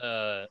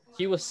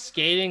he was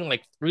skating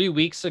 3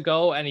 weeks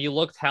ago, and he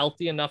looked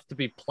healthy enough to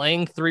be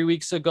playing 3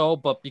 weeks ago,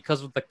 but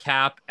because of the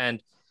cap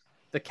and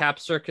the cap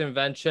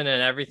circumvention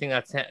and everything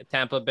that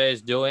Tampa Bay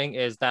is doing,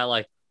 is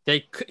that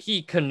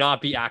he could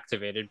not be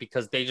activated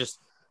because they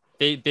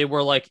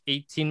were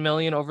 18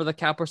 million over the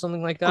cap or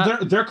something like that.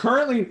 Well, they're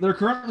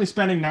currently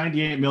spending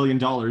 $98 million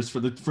for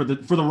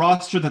the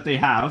roster that they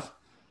have,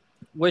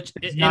 which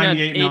is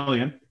 98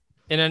 million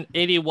in an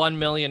 $81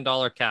 million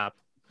cap,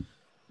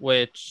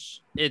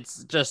 which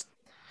it's just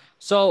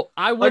so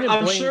I wouldn't.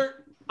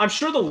 I'm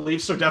sure the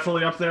Leafs are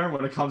definitely up there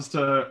when it comes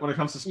to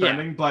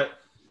spending, but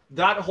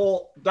that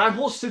whole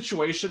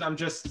situation, I'm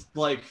just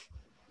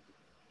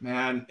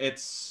man,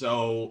 it's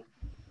so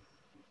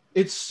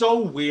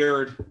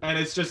weird, and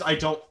it's just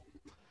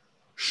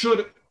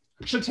should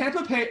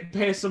Tampa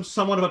pay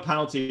somewhat of a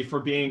penalty for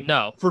being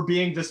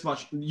this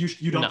much?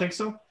 You don't think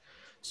so?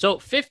 So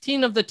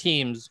 15 of the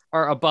teams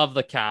are above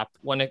the cap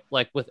when it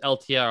with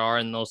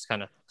LTIR and those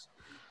kind of things,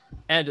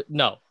 and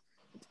no,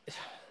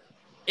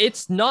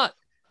 it's not.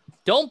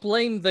 Don't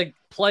blame the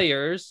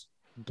players,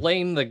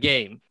 blame the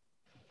game.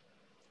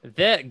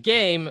 That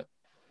game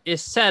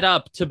is set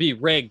up to be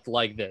rigged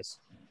like this.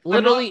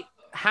 Literally,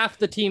 half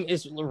the team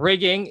is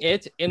rigging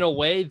it in a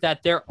way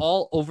that they're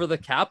all over the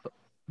cap,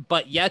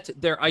 but yet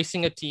they're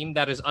icing a team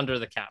that is under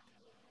the cap.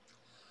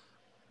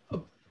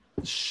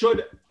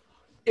 Should,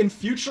 in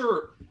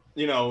future,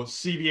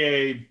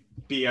 CBA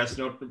BS,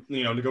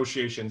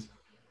 negotiations,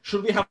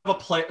 should we have a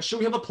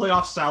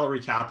playoff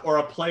salary cap or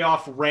a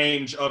playoff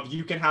range of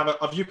you can have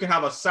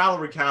a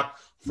salary cap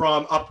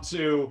from up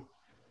to,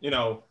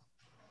 $88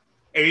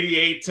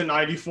 to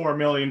 $94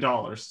 million,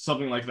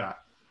 something like that?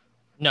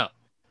 No.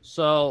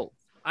 So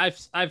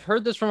I've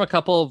heard this from a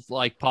couple of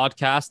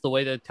podcasts. The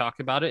way they talk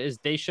about it is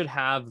they should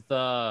have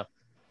I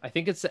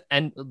think it's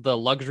the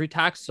luxury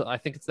tax. So I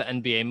think it's the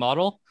NBA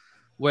model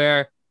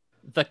where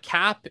the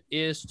cap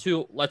is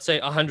to, let's say,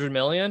 100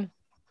 million,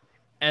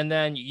 and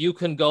then you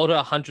can go to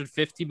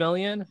 150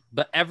 million,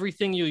 but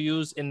everything you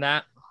use in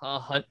that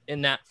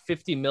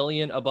 50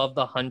 million above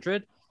the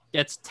 100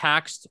 gets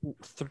taxed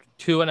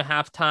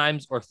 2.5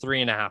 times or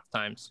 3.5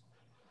 times.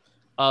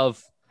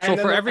 And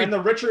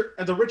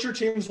the richer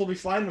teams will be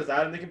fine with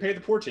that, and they can pay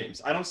the poor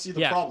teams. I don't see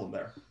the problem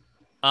there.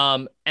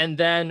 And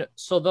then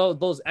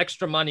those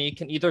extra money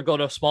can either go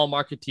to small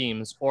market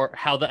teams, or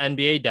how the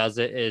NBA does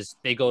it is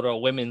they go to a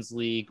women's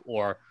league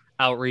or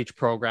outreach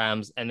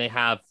programs, and they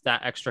have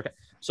that extra.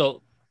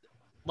 So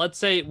let's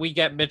say we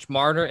get Mitch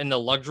Marner in the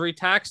luxury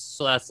tax,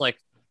 so that's like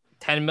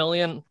 10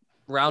 million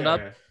round up.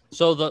 Yeah.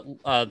 So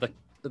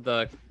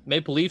the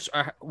Maple Leafs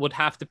would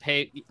have to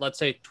pay, let's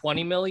say,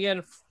 20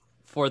 million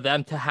for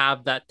them to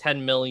have that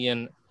 $10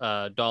 million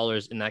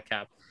dollars in that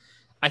cap.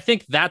 I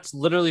think that's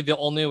literally the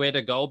only way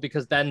to go,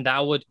 because then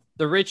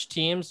the rich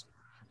teams,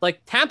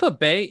 like Tampa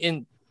Bay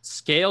in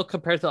scale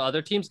compared to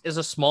other teams, is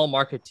a small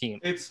market team.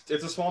 It's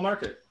a small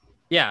market.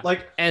 Yeah.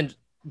 And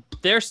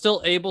they're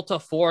still able to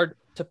afford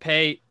to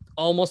pay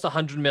almost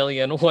 100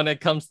 million when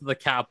it comes to the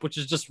cap, which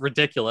is just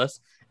ridiculous.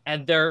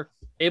 And they're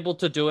able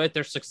to do it.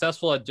 They're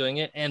successful at doing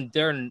it. And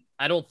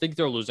I don't think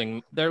they're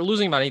losing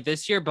money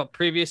this year, but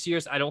previous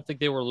years, I don't think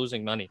they were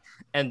losing money.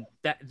 And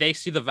that they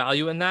see the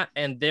value in that.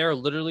 And they're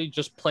literally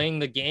just playing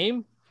the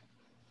game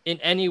in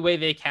any way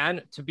they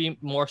can to be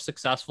more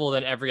successful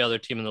than every other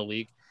team in the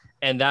league.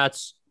 And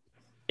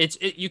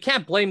you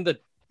can't blame the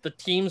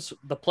teams,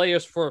 the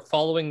players, for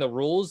following the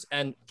rules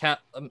and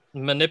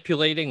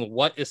manipulating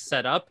what is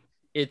set up.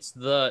 It's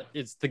the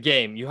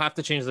game. You have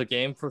to change the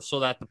game so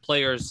that the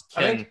players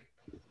can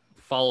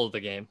follow the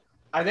game.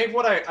 I think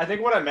what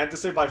I meant to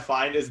say by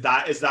fine is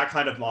that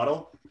kind of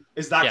model.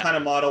 Kind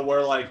of model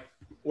where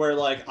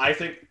I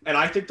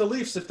think the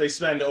Leafs, if they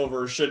spend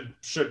over, should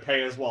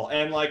pay as well.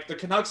 And like the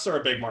Canucks are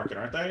a big market,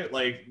 aren't they?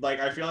 Like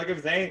I feel like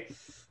if they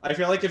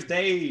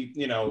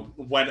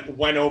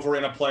went over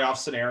in a playoff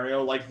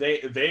scenario, like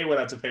they would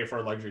have to pay for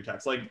a luxury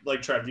tax.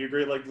 Like Trev, do you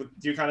agree? Like,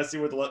 do you kind of see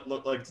what the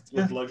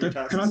luxury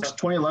tax? The Canucks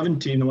 2011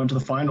 team that went to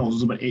the finals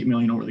was about $8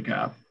 million over the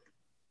cap.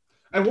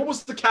 And what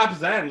was the cap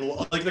then?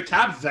 Like the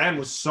cap then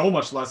was so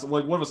much less.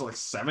 Like what was it, like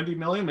 70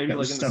 million? Maybe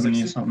like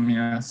 70 something.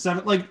 Yeah.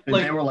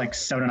 They were like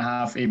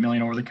 7.5, 8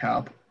 million over the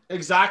cap.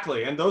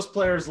 Exactly. And those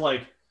players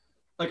I'd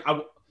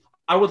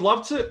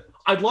love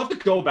to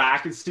go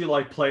back and see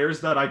like players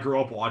that I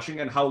grew up watching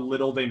and how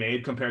little they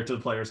made compared to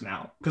the players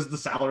now. Because the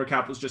salary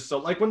cap was just so,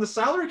 like, when the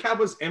salary cap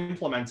was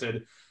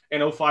implemented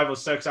in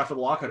 05-06 after the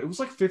lockout, it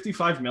was like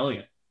 55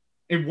 million.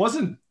 It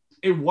wasn't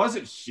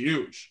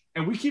huge.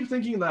 And we keep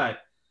thinking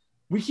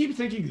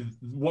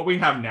what we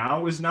have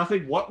now is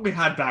nothing. What we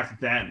had back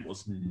then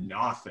was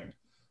nothing.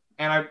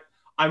 And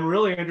I'm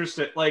really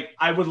interested. Like,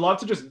 I would love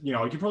to just, you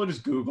could probably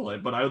just Google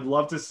it, but I would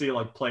love to see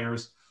like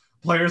players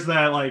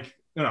that like,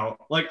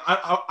 like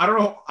I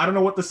don't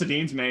know what the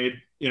Sedins made,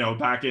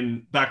 back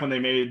when they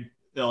made,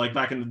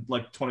 back in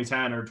like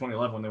 2010 or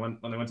 2011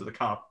 when they went to the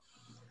Cup.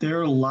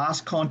 Their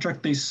last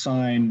contract they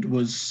signed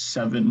was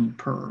 7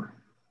 per,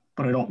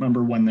 but I don't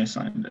remember when they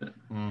signed it.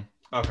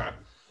 Okay.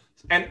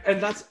 And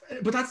that's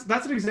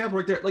an example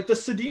right there. Like the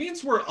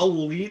Sedins were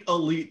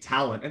elite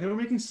talent, and they were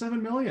making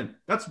 $7 million.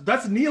 That's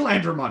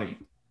Nylander money,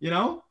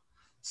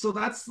 So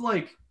that's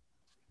like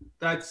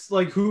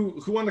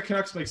who on the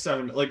Canucks makes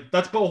 7? Like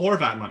that's Bo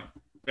Horvat money,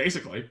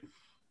 basically.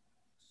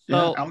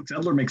 Yeah, Alex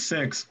Edler makes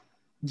 6.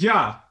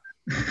 Yeah.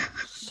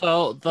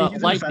 So the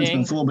Lightning,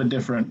 it's a little bit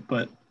different,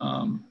 but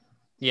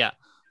yeah.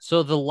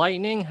 So the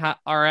Lightning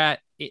are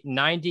at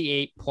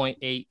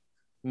 98.8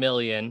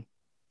 million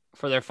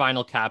for their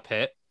final cap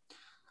hit.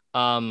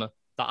 The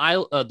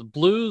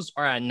Blues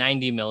are at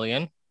 90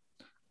 million.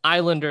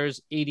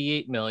 Islanders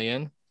 88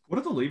 million. What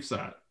are the Leafs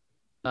at?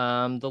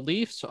 The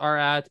Leafs are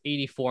at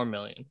 84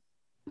 million.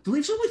 The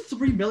Leafs are only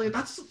 3 million.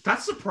 That's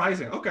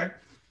surprising. Okay,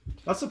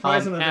 that's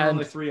surprising that they're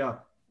only 3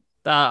 up.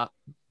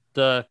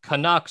 The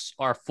Canucks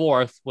are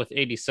 4th with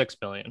 86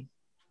 million.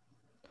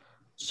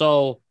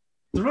 So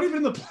they're not even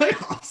in the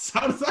playoffs.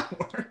 How does that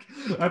work?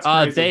 That's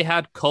crazy. They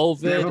had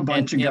COVID they have a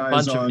bunch and of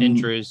guys a bunch of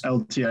injuries.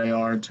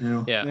 LTIR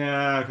too.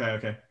 Yeah.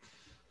 Okay.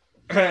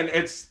 And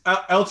it's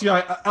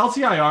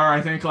LTIR.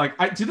 I think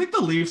do you think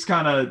the Leafs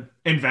kind of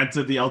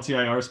invented the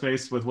LTIR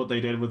space with what they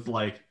did with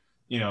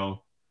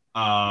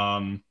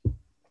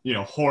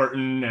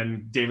Horton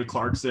and David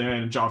Clarkson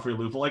and Joffrey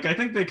Lupul? Like I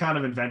think they kind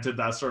of invented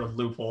that sort of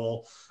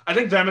loophole. I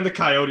think them and the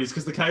Coyotes,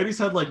 because the Coyotes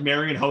had like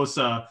Marian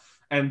Hossa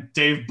and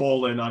Dave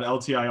Bolin on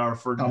LTIR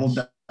for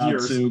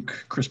years. Datsuk,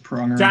 Chris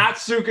Pronger.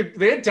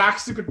 They had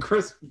Datsuk and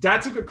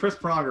Chris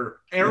Pronger.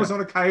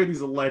 Arizona Coyotes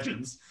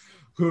legends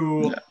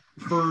who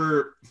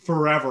for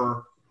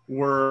forever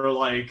were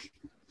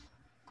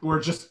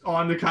just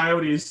on the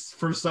Coyotes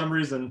for some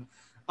reason,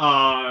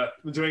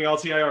 doing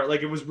LTIR.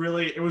 Like it was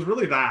really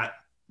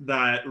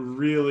that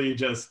really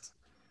just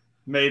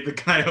made the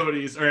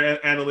Coyotes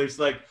and the Leafs,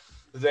 like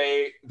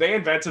they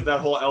invented that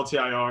whole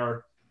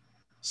LTIR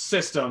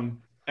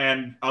system,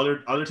 and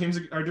other teams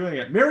are doing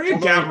it.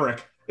 Marian Gaborik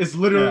is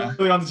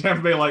literally on the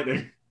Tampa Bay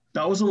Lightning.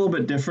 That was a little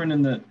bit different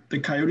in that the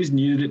Coyotes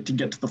needed it to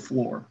get to the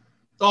floor.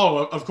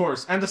 Oh, of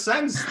course. And the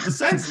Sens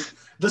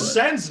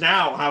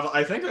now have,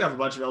 I think they have a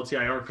bunch of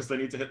LTIR because they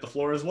need to hit the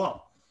floor as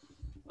well.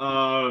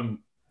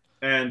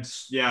 and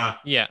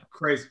Yeah.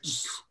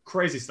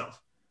 crazy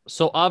stuff.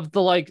 So of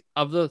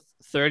the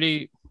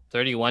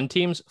 31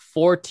 teams,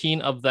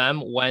 14 of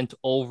them went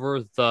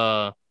over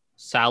the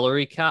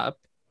salary cap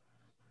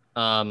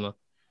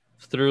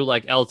through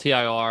like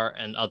LTIR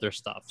and other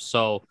stuff.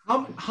 So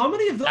how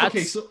many of those? that's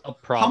Okay, so a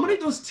problem. how many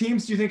of those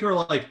teams do you think are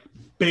like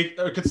big,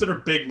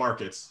 considered big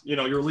markets? You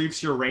know, your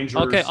Leafs, your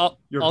Rangers, Okay,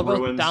 your I'll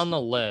Bruins. go down the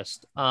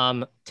list.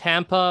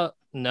 Tampa,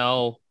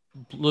 no.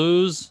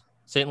 Blues,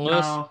 St.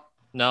 Louis,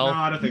 No,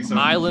 I don't think so.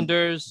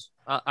 Islanders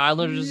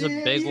is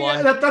a big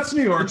one. That's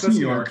New York. That's New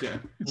York. Yeah.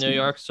 New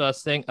York, so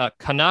that's thing.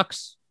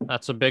 Canucks,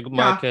 that's a big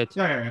market.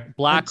 Yeah.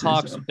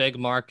 Blackhawks, so. big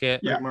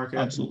market. Yeah, Big market.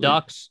 absolutely.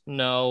 Ducks,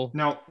 no.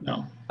 No.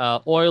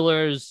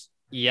 Oilers,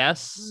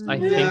 yes, I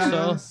think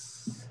so.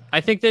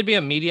 I think they'd be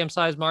a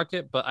medium-sized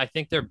market, but I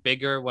think they're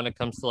bigger when it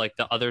comes to like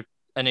the other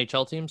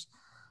NHL teams.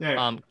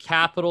 Yeah.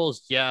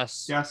 Capitals,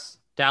 yes. Yes.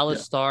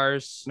 Dallas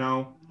Stars,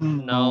 No.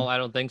 no, I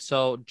don't think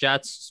so.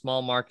 Jets,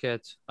 small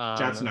market.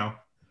 Jets, no.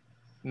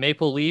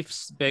 Maple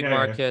Leafs, big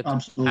market.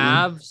 Absolutely.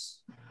 Avs.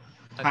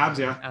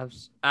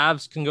 Habs,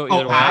 Avs can go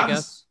either way, I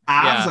guess.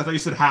 Avs? Yeah. I thought you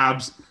said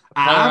Habs.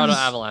 Colorado Avs?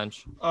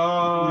 Avalanche.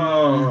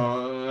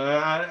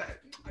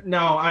 No,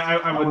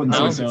 I wouldn't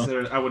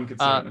consider it. I wouldn't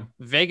consider it.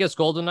 Vegas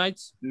Golden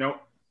Knights. Nope.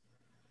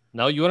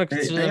 No, you wouldn't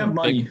consider They them have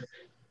money. big.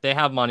 They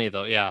have money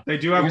though, yeah. They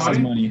do have Vegas has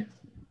money. money.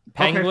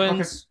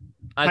 Penguins,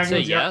 I'd say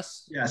Penguins, yeah.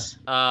 yes. Yes.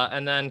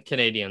 And then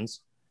Canadians.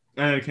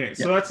 Okay,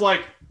 so Yeah. that's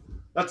like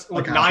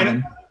Like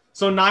nine.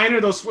 So 9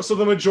 of those. So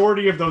the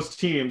majority of those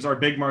teams are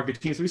big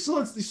market teams. We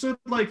still had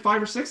like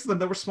 5 or 6 of them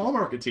that were small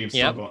market teams.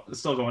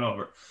 Still going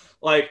over.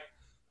 Like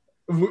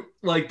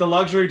the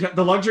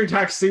luxury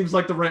tax seems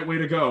like the right way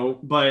to go,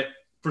 but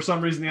for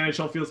some reason the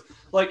NHL feels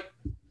like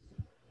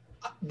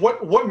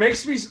what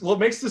makes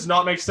this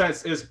not make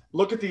sense is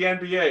look at the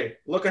NBA.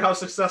 Look at how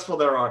successful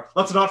they are.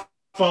 Let's not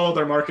follow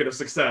their market of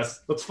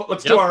success.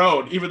 Let's do our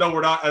own, even though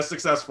we're not as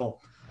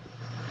successful.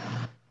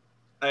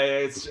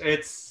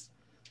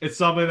 It's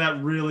something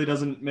that really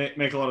doesn't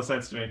make a lot of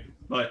sense to me.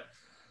 But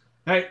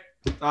hey,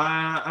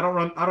 I don't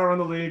run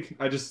the league.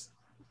 I'm just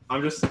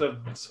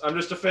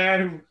a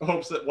fan who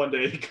hopes that one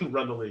day he can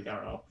run the league. I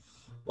don't know.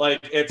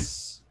 Like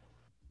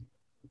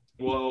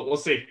we'll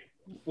see.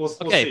 We'll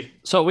see.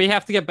 So we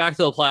have to get back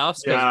to the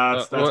playoffs. Yeah,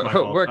 that's my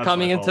fault. We're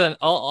coming into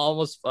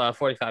almost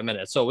 45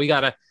 minutes, so we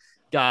gotta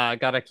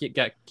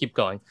keep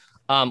going.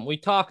 We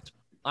talked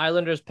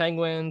Islanders,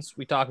 Penguins.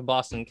 We talked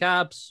Boston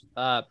Caps,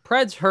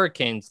 Preds,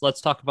 Hurricanes.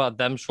 Let's talk about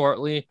them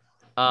shortly.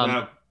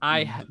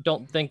 I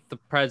don't think the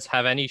Preds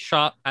have any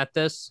shot at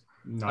this.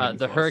 The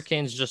close.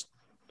 Hurricanes just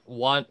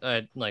won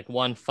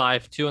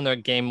 5-2 in their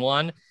game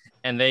 1,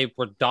 and they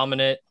were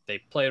dominant. They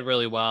played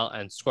really well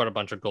and scored a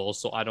bunch of goals.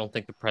 So I don't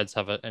think the Preds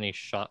have any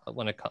shot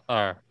when it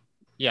I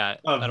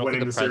don't think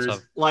the Preds series.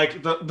 have.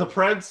 Like the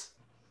Preds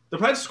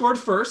scored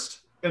first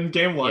in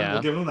game 1. Yeah.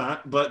 We'll give them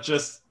that, but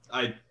just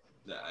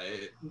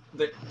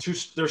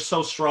they're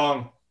so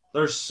strong.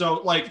 They're so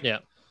like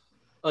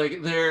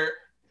they're,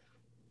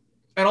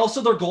 and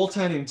also their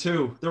goaltending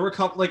too. There were a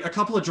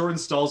couple of Jordan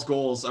Stahl's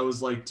goals. I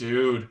was like,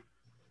 dude,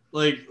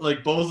 like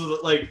both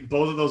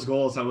of those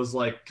goals. I was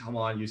like, come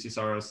on, UC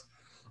Saros.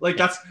 Like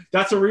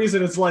that's a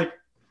reason. It's like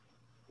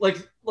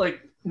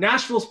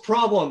Nashville's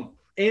problem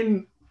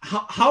in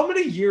how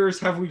many years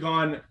have we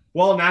gone?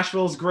 Well,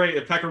 Nashville's great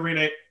if Pekka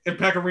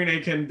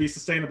Rinne can be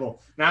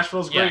sustainable.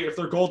 Nashville's great if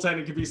their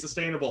goaltending can be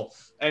sustainable.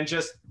 And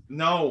just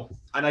no,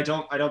 and I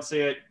don't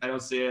see it. I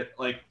don't see it.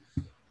 Like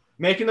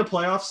making the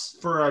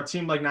playoffs for a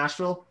team like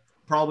Nashville,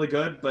 probably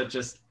good, but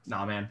just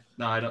man.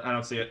 No, I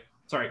don't see it.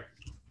 Sorry.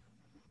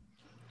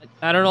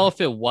 I don't know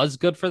if it was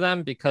good for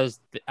them because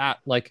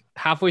like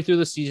halfway through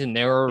the season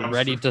they were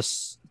ready to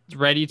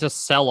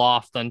sell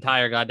off the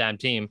entire goddamn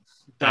team.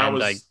 That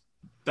was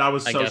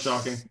so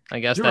shocking. I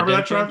guess. Do you remember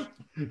that, Trev?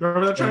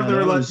 Remember that, Trev?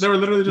 They were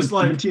literally just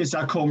like Matthias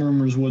Ekholm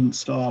rumors wouldn't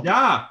stop.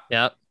 Yeah.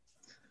 Yeah.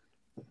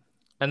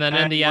 And then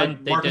in the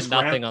end, they Marcus did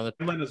nothing on the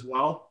Granlund as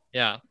well.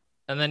 Yeah.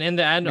 And then in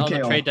the end, on the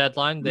trade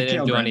deadline, they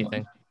didn't do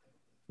anything.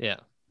 Yeah.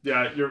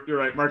 Yeah, you're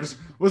right. Marcus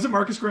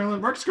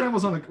Granlund? Marcus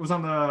Granlund was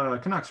on the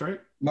Canucks, right?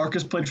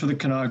 Marcus played for the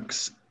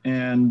Canucks,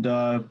 and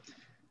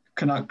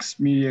Canucks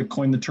media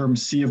coined the term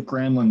 "Sea of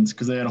Granlunds"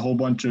 because they had a whole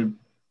bunch of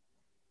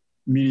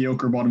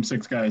mediocre bottom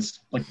 6 guys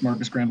like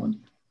Marcus Granlund.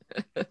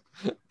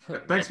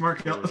 Thanks,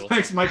 Mark.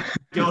 Thanks, Mike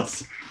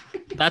Gillis.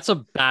 That's a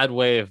bad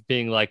way of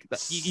being like.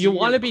 You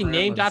want to be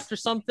named after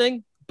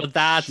something, but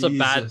that's a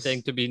bad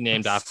thing to be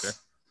named after.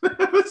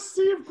 The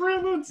Sea of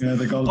Gremlins. Yeah,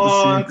 they called it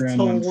the Sea of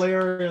Gremlins. That's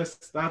hilarious.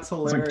 That's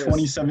hilarious. It's like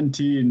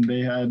 2017.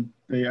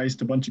 They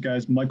iced a bunch of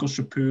guys: Michael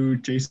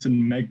Chaput,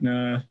 Jason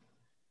Magna,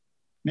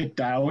 Nick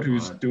Dowd,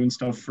 who's doing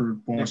stuff for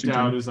Washington. Nick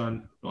Dowd, who's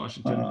on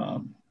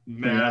Washington.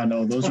 Yeah,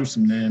 no, those are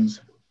some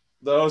names.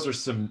 Those are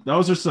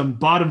some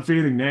bottom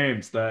feeding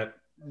names that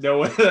no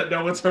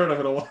one's heard of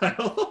in a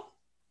while.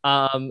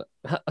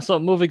 So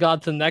moving on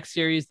to the next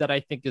series that I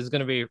think is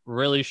going to be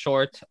really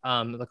short,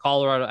 the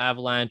Colorado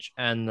Avalanche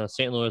and the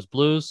St. Louis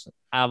Blues.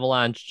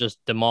 Avalanche just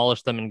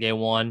demolished them in game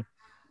 1.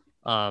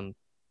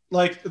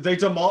 Like they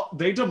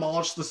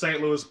demolished the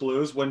St. Louis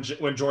Blues when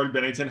Jordan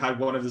Binnington had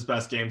one of his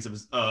best games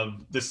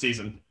of this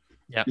season.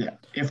 Yeah.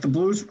 If the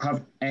Blues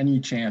have any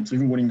chance of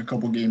even winning a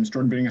couple games,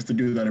 Jordan Binnington has to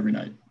do that every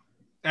night.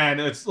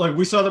 And it's like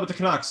we saw that with the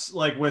Canucks,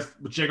 like with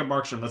Jacob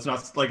Markstrom. That's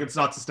not like it's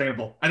not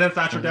sustainable. And then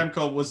Thatcher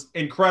Demko was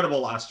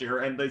incredible last year,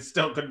 and they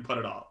still couldn't pull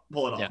it off.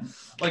 Yeah.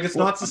 Like it's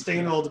not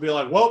sustainable to be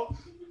like, well,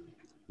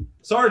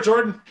 sorry,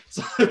 Jordan,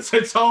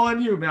 it's all on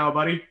you now,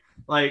 buddy.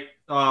 Like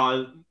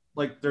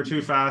they're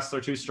too fast, they're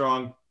too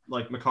strong.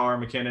 Like Makar,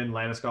 McKinnon,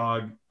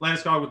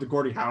 Landeskog with the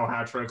Gordie Howe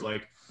hat trick.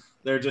 Like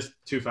they're just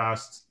too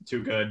fast,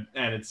 too good,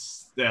 and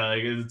it's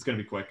gonna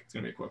be quick. It's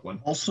gonna be a quick one.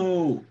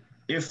 Also,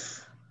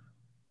 if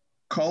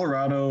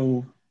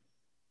Colorado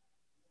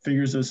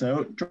figures this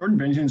out, Jordan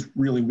Binnington's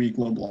really weak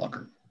low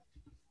blocker.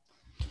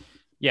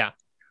 Yeah.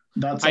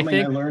 That's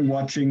something I learned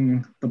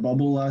watching the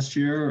bubble last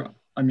year.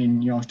 I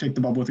mean, take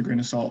the bubble with a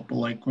grain of salt, but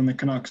like when the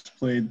Canucks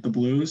played the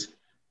Blues,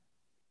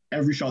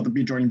 every shot that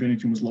beat Jordan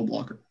Binnington was low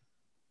blocker.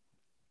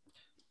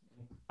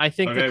 I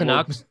think the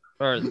Canucks,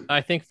 I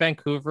think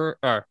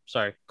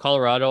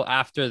Colorado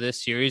after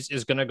this series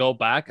is going to go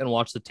back and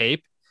watch the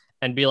tape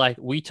and be like,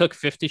 we took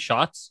 50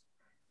 shots.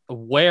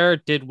 Where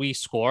did we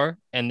score?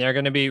 And they're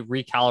going to be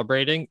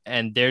recalibrating,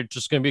 and they're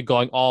just going to be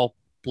going all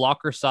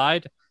blocker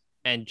side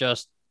and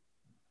just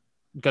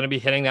going to be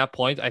hitting that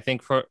point, I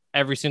think, for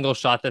every single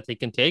shot that they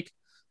can take,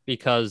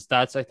 because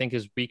that's, I think,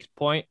 his weak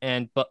point.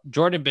 But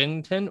Jordan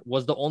Binnington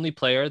was the only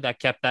player that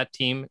kept that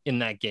team in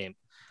that game.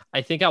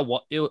 I think at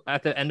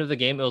the end of the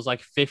game, it was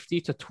like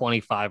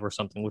 50-25 or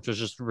something, which was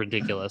just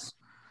ridiculous.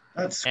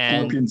 That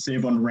scorpion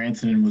save on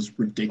Rantanen was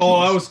ridiculous.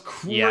 Oh, that was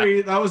crazy.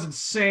 Yeah. That was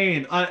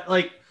insane.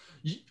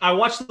 I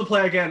watched the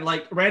play again.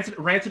 Like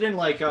Rantanen,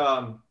 like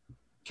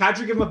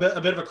Kadri gave him a bit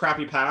of a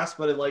crappy pass,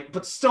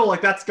 but still,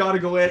 like that's got to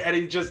go in, and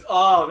he just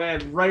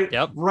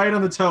right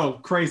on the toe,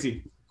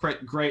 crazy,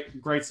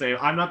 great save.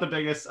 I'm not the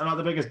biggest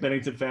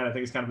Binnington fan. I think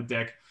he's kind of a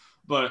dick,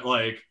 but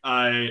like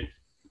I'll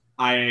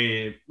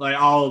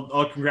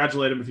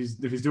congratulate him if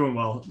he's doing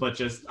well. But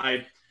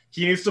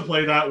he needs to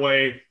play that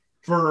way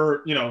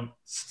for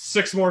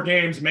 6 more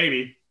games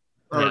maybe,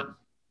 or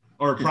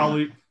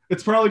probably.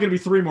 It's probably going to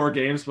be 3 more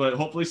games, but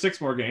hopefully 6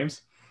 more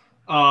games.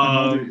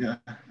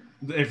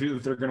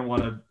 If they're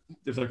going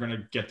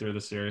to get through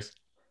the series.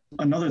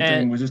 Another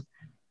thing was just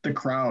the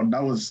crowd.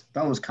 That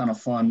was kind of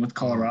fun with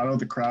Colorado.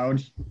 The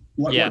crowd.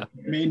 What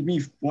made me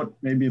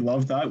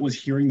love that was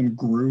hearing them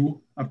grew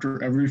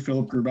after every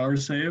Philip Grubauer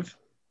save.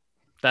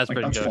 That's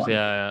pretty good.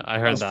 Yeah, I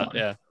heard that. Fun.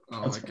 Yeah.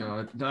 Oh my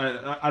god,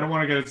 I don't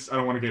want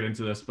to get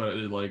into this, but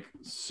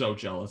so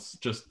jealous,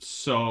 just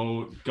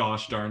so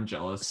gosh darn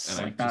jealous.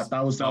 And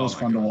that was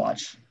fun to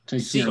watch.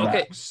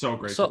 So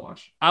great to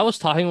watch. I was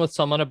talking with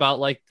someone about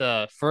like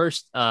the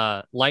first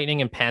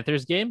Lightning and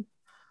Panthers game.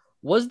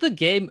 Was the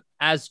game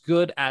as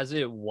good as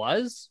it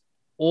was,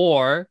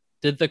 or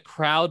did the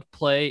crowd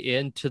play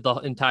into the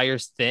entire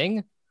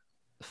thing,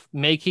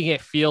 making it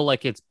feel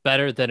like it's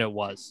better than it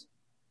was?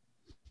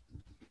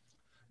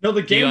 No,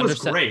 the game was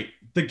great.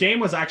 The game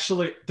was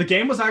actually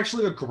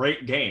a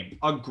great game,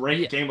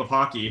 game of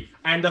hockey,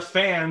 and the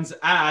fans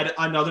add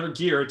another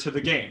gear to the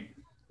game.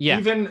 Yeah.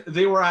 Even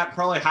they were at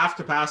probably half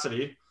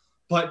capacity,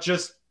 but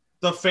just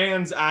the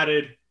fans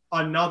added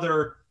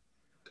another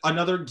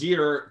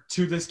gear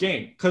to this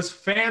game, because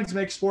fans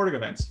make sporting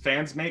events,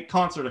 fans make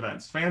concert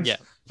events,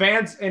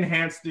 fans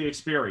enhance the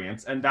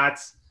experience, and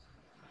that's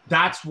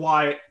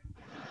why.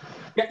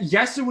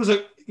 Yes,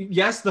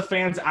 the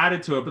fans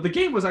added to it, but the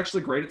game was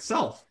actually great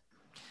itself.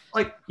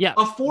 Like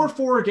a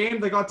 4-4 game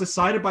that got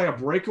decided by a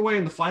breakaway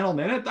in the final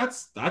minute.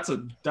 That's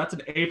an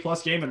A+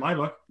 game in my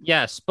book.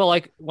 Yes, but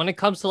like when it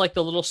comes to like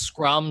the little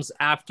scrums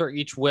after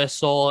each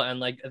whistle and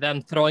like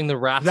them throwing the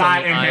refs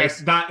on the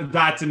ice,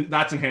 that's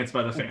enhanced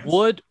by the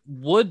fans.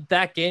 Would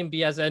that game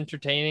be as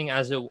entertaining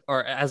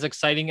or as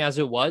exciting as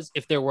it was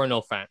if there were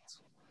no fans?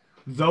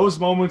 Those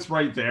moments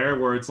right there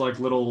where it's like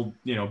little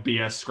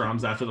BS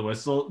scrums after the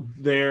whistle,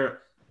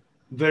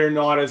 they're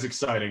not as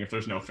exciting if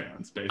there's no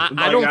fans. Basically,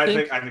 I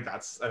think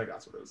that's what it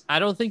is. I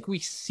don't think we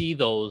see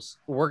those.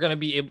 We're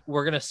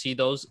gonna see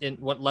those in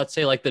let's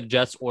say like the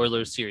Jets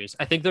Oilers series.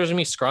 I think there's gonna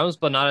be scrums,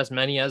 but not as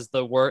many as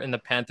there were in the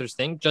Panthers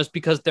thing, just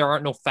because there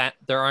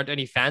aren't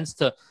any fans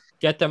to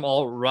get them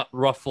all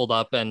ruffled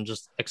up and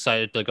just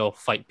excited to go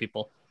fight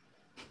people.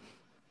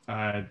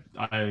 I'd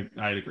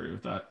agree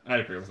with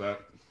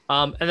that.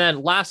 And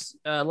then last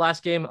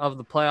game of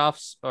the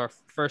playoffs, or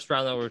first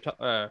round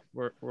that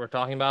we're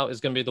talking about,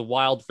 is going to be the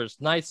Wild versus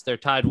Knights. They're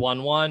tied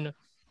 1-1.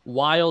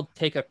 Wild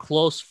take a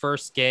close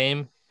first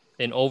game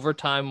in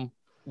overtime,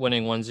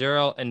 winning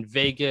 1-0, and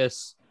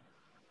Vegas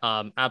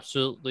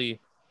absolutely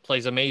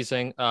plays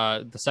amazing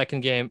the second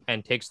game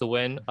and takes the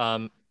win.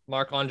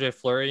 Marc-Andre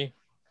Fleury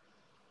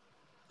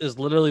is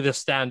literally the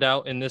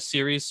standout in this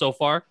series so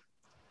far.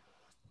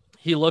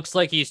 He looks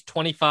like he's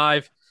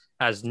 25,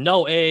 has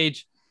no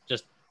age,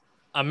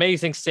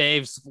 amazing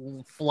saves,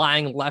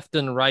 flying left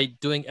and right,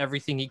 doing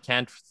everything he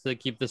can to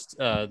keep this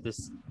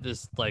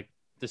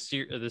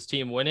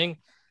team winning,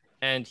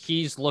 and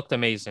he's looked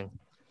amazing.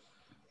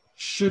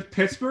 Should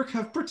Pittsburgh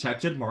have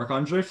protected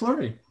Marc-Andre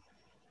Fleury?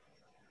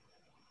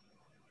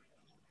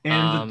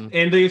 In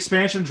the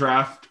expansion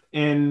draft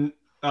in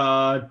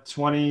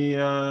 20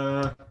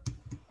 was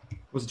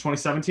it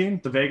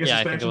 2017? The Vegas Yeah,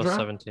 I think it expansion was draft?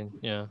 17.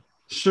 Yeah.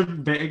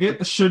 Should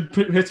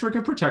Pittsburgh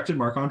have protected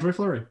Marc-Andre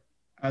Fleury?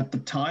 At the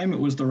time, it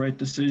was the right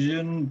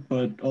decision,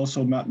 but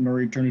also Matt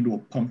Murray turned into a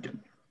pumpkin.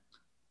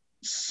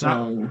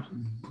 So,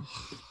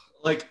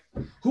 like,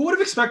 who would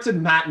have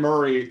expected Matt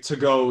Murray to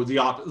go the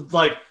opposite?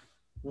 Like,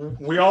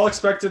 we all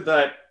expected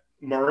that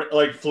Murray,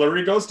 like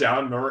Fleury goes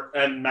down,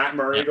 and Matt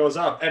Murray goes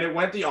up, and it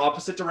went the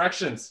opposite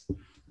directions,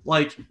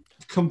 like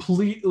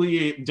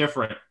completely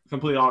different,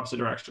 completely opposite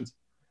directions.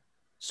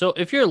 So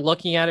if you're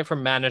looking at it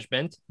from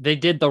management, they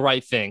did the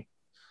right thing.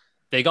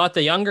 They got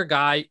the younger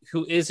guy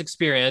who is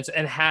experienced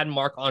and had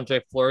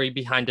Marc-Andre Fleury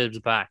behind his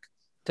back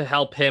to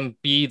help him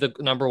be the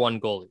number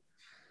one goalie.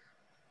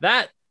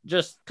 That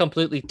just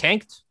completely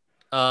tanked.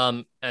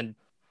 And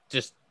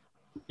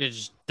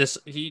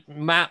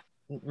Matt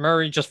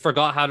Murray just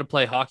forgot how to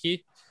play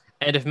hockey.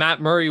 And if Matt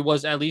Murray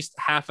was at least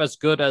half as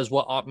good as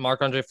what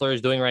Marc-Andre Fleury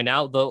is doing right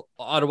now, the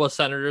Ottawa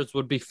Senators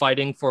would be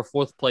fighting for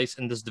fourth place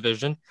in this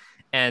division.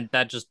 And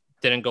that just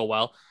didn't go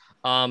well.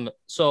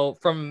 So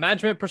from a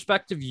management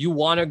perspective, you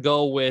want to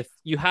go with,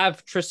 you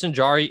have Tristan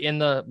Jarry in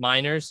the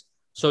minors.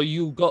 So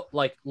you go,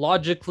 like,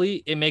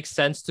 logically, it makes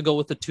sense to go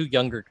with the two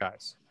younger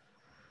guys.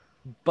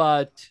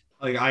 But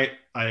like, I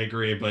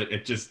agree, but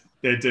it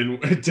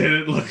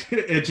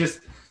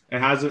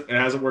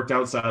hasn't worked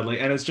out, sadly.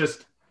 And it's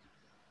just,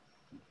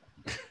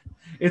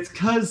 it's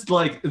because,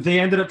 like, they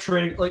ended up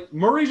trading, like,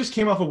 Murray just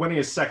came off of winning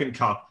his second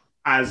cup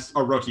as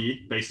a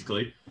rookie,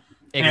 basically.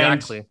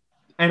 exactly.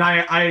 And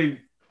I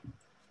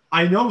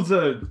know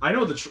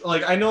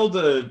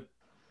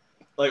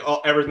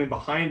everything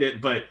behind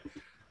it, but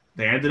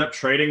they ended up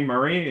trading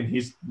Murray, and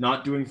he's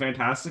not doing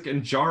fantastic.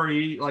 And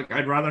Jarry, like,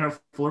 I'd rather have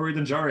Fleury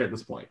than Jarry at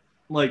this point.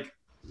 Like,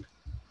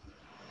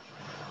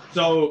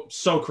 so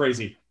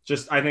crazy.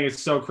 Just, I think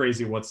it's so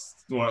crazy what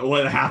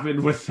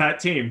happened with that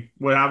team.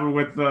 What happened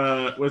with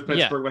Pittsburgh?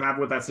 Yeah. What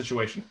happened with that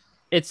situation?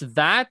 It's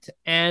that,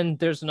 and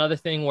there's another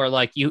thing where,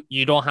 like,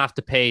 you don't have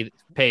to pay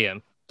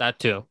him. That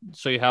too.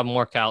 So you have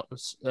more cap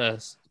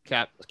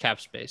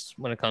space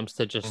when it comes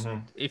to just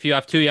if you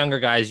have two younger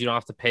guys, you don't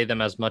have to pay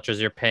them as much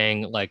as you're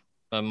paying like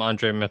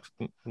Andre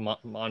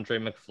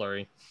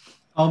McFleury.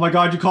 Oh my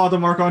God, you called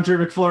him Marc-Andre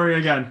McFleury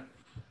again.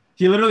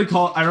 He literally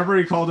called. I remember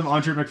he called him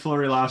Andre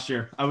McFleury last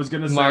year. I was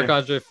gonna say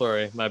Marc-Andre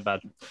Fleury. My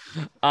bad.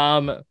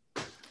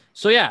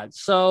 So yeah.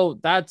 So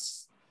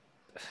that's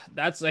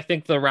I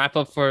think the wrap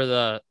up for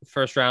the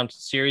first round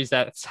series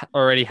that's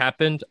already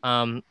happened.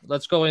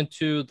 Let's go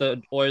into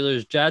the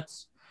Oilers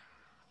Jets.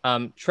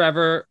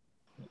 Trevor,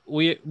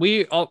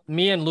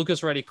 me and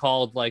Lucas already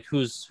called like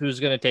who's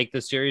going to take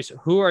this series.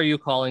 Who are you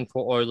calling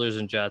for Oilers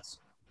and Jets?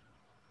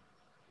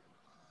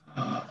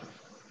 I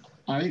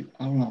don't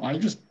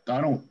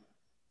know.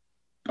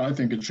 I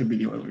think it should be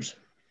the Oilers.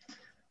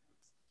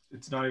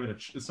 It's not even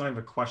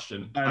a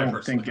question. I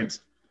don't think it's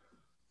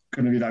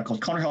going to be that close.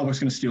 Connor Hellebuyck's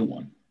going to steal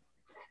one.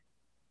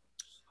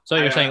 So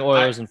you're saying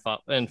Oilers in five?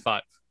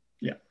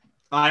 Yeah.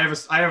 I have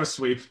a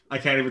sweep. I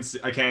can't even see.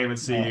 I think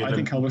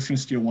Hellebuyck's going to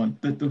steal one.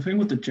 The thing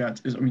with the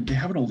Jets is, I mean, they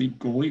have an elite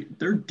goalie.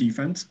 Their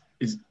defense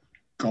is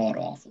god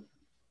awful.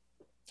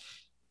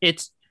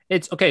 It's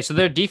okay. So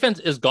their defense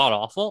is god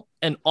awful,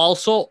 and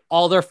also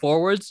all their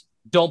forwards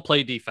don't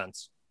play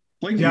defense.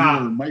 Blake Wheeler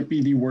might be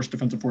the worst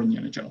defensive forward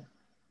in the NHL.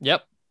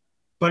 Yep.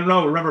 But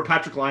no, remember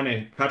Patrick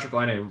Laine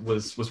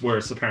was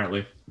worse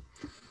apparently.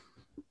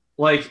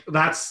 Like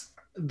that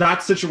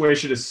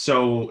situation is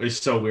so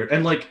weird.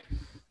 And like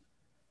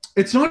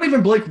it's not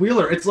even Blake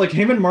Wheeler. It's like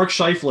him and Mark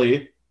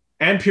Scheifele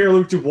and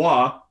Pierre-Luc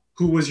Dubois,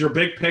 who was your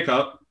big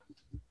pickup.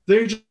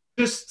 They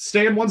just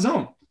stay in one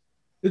zone.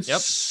 It's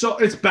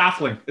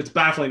baffling. It's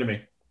baffling to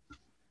me.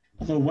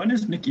 Although when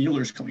is Nick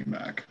Ehlers coming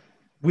back?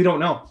 We don't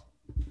know.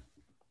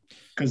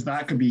 Because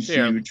that could be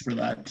huge for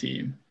that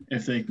team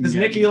if they. Because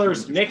Nick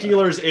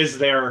Ehlers is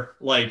their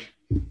like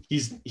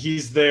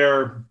he's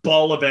their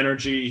ball of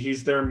energy.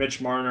 He's their Mitch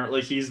Marner.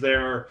 Like he's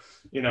their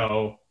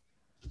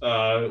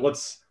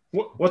what's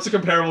a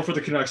comparable for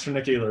the Canucks for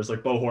Nick Ehlers,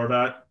 like Bo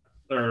Horvat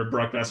or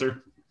Brock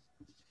Besser?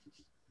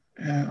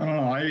 I don't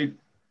know.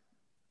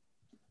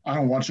 I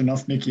don't watch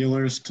enough Nick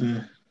Ehlers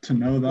to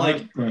know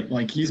that.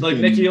 But he's like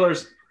Nick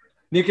Ehlers.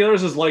 Nick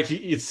Ehlers is like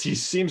he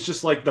seems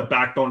just like the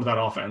backbone of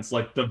that offense,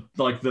 like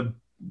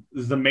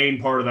the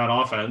main part of that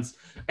offense,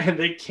 and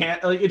they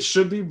can't like it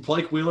should be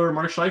Blake Wheeler or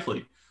Mark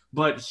Scheifele,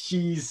 but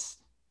he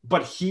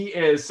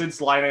is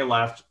since Laine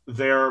left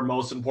their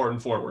most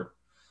important forward.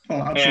 Oh,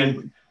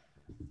 absolutely.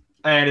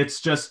 And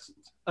it's just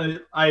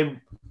I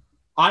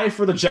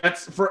for the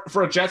Jets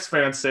for a Jets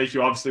fan's sake,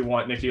 you obviously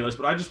want Nick Ehlers,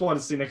 but I just want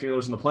to see Nick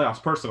Ehlers in the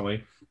playoffs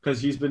personally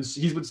because he's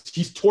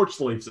torched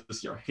the Leafs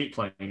this year. I hate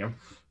playing him,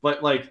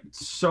 but like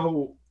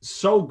so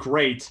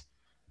great.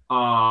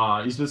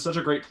 He's been such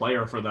a great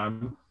player for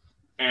them.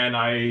 And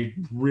I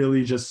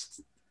really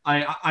just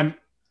I'm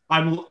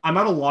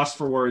at a loss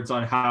for words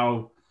on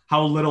how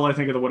little I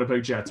think of the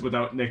Winnipeg Jets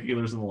without Nick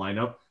Ehlers in the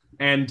lineup.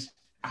 and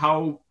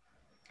how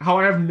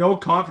I have no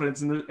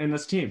confidence in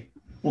this team.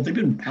 Well, they've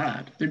been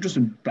bad. They've just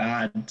been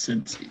bad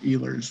since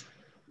Ehlers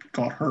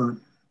got hurt.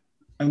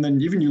 And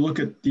then even you look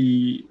at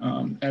the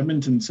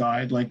Edmonton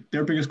side, like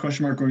their biggest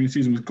question mark going into the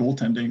season was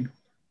goaltending.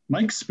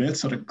 Mike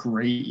Smith's had a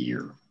great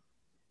year.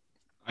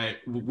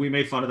 We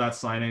made fun of that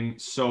signing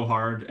so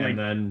hard, and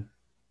then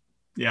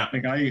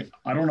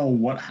I don't know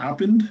what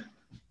happened.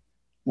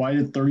 Why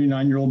did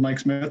 39-year-old Mike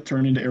Smith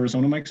turn into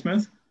Arizona Mike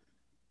Smith?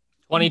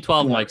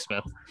 2012 Mike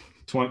Smith.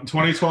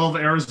 2012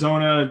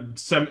 Arizona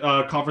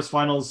conference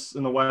finals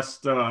in the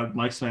West.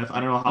 Mike Smith. I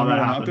don't know how that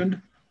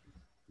happened.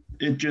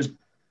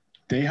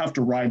 They have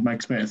to ride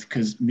Mike Smith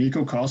because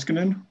Mikko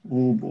Koskinen.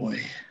 Oh boy.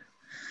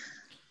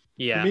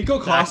 Yeah, the Mikko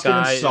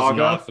Koskinen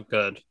saga. Is not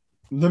good.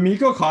 The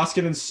Mikko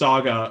Koskinen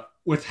saga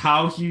with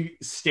how he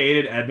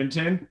stayed at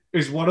Edmonton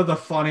is one of the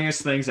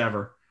funniest things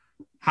ever.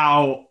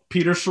 How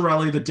Peter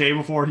Chiarelli, the day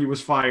before he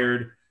was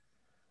fired,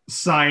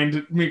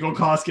 signed Mikko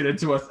Koskinen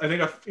to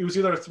it was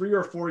either a 3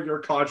 or 4 year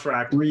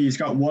contract. He's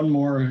got one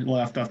more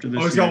left after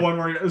this. He's got one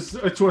more. It's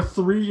to a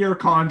 3-year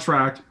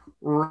contract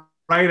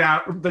right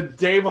out the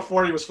day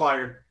before he was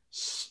fired.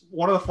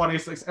 One of the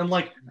funniest things, and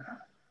like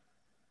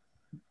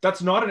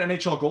that's not an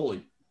NHL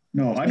goalie.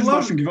 No, I just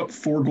watched him give up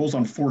 4 goals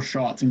on 4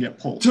 shots and get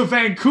pulled to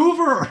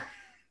Vancouver.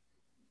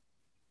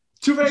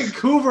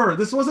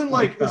 This wasn't the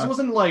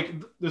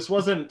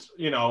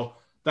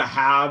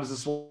Habs.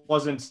 This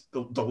wasn't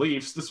the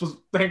Leafs. This was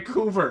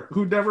Vancouver,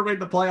 who never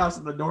made the playoffs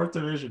in the North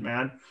Division,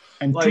 man.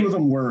 And two of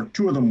them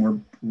were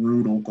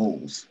brutal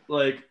goals.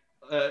 Like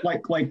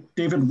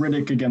David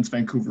Riddick against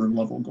Vancouver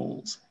level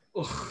goals.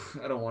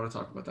 I don't want to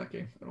talk about that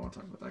game.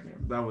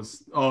 That was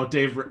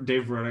Dave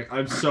Riddick.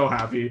 I'm so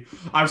happy.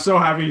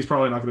 He's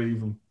probably not going to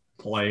even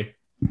play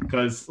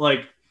because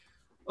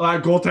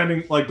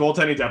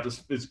goaltending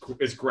depth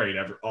is great,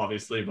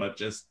 obviously, but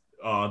just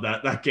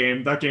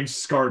that game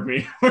scarred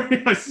me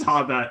when I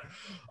saw that.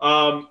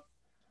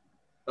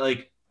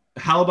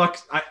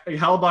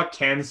 Hellebuyck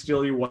can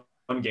steal you one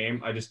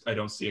game. I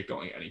don't see it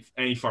going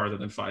any farther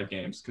than 5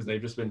 games because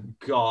they've just been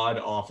god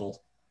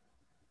awful.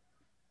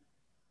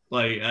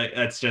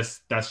 That's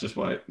just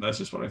what I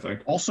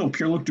think. Also,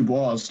 Pierre-Luc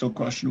Dubois is still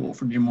questionable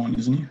for game 1,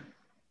 isn't he?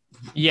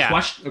 Yeah.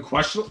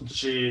 Questionable.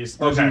 Jeez.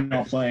 Okay. He's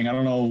not playing. I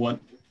don't know what.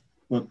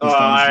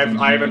 I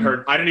haven't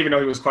heard. I didn't even know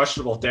he was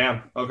questionable.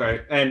 Damn.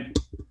 Okay. And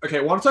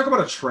I want to talk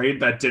about a trade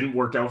that didn't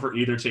work out for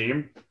either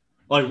team.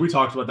 Like we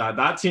talked about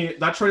that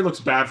trade looks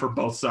bad for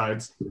both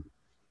sides.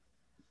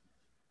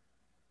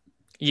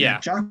 Yeah.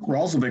 Jack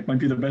Roslovic might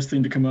be the best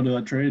thing to come out of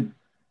that trade.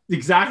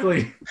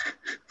 Exactly.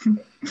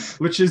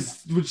 which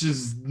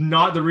is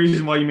not the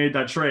reason why you made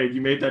that trade. You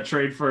made that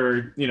trade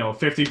for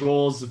 50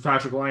 goals of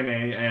Patrick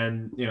Laine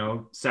and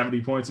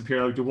 70 points of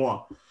Pierre-Luc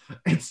Dubois.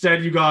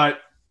 Instead, you got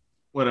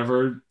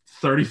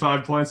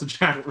 35 points of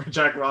Jack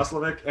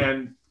Roslovic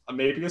and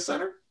maybe a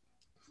center.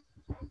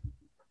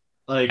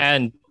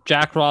 And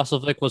Jack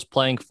Roslovic was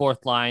playing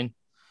 4th line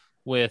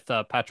with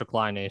Patrick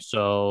Laine,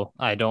 so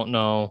I don't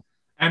know.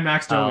 And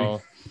Max Domi.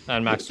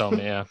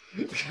 Yeah.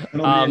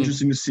 It'll be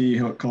interesting to see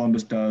what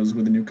Columbus does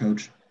with a new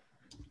coach.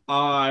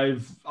 I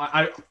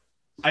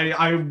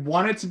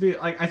want it to be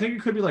I think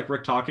it could be like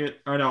Rick Tocchet.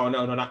 Or no,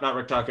 not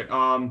Rick Tocchet.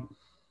 I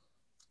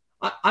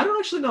don't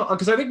actually know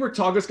because I think Rick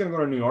Tocchet's going to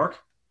go to New York.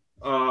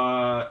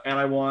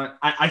 And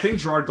I think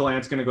Gerard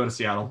Gallant's going to go to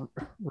Seattle.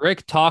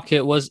 Rick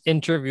Tocchet was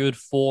interviewed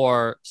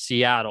for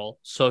Seattle,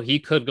 so he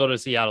could go to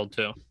Seattle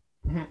too.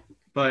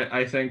 But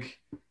I think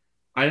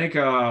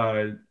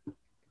Gerard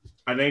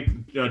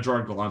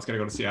Gallant's going to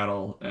go to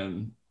Seattle,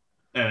 and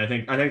I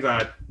think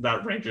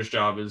that Rangers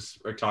job is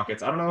Rick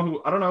Tocchet's. I don't know who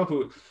would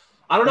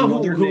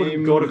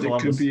go to Columbus. That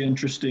could be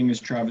interesting is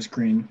Travis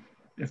Green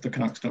if the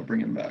Canucks don't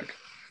bring him back.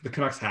 The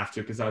Canucks have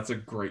to because that's a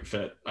great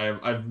fit.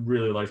 I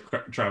really like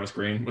Travis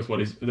Green with what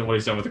he's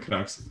done with the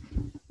Canucks.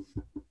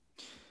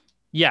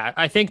 Yeah,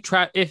 I think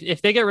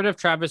if they get rid of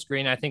Travis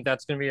Green, I think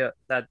that's going to be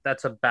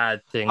that's a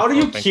bad thing. How do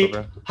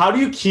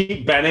you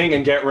keep Benning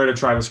and get rid of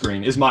Travis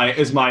Green? Is my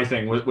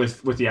thing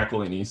with the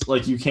Aquilinis.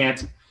 Like you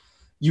can't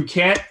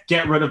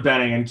get rid of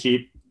Benning and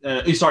keep.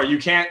 You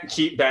can't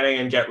keep Benning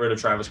and get rid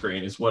of Travis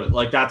Green. Is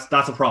what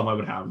that's a problem I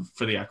would have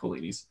for the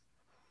Aquilinis.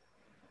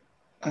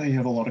 I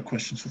have a lot of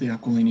questions for the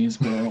Aquilinis,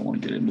 but I don't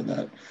want to get into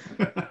that.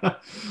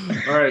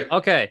 All right.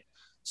 Okay.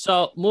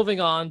 So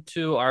moving on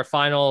to our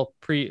final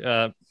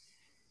playoff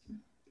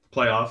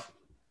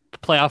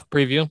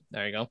preview.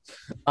 There you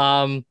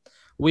go.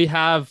 We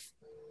have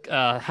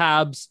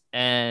Habs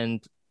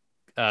and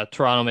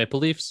Toronto Maple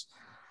Leafs.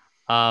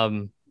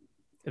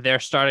 They're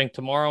starting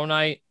tomorrow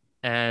night.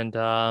 And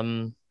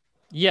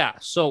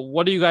so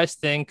what do you guys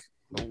think?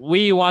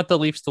 We want the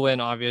Leafs to win,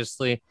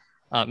 obviously.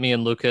 Me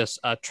and Lucas.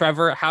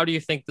 Trevor, how do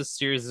you think this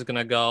series is going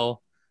to go?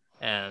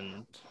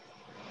 And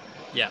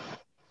yeah.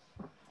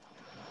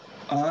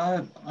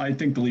 I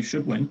think the Leafs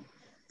should win.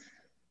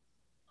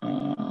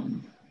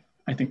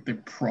 I think they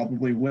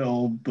probably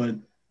will, but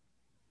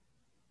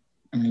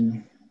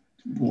I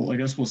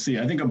guess we'll see.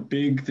 I think a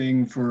big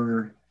thing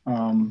for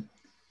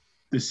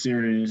this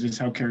series is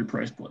how Carey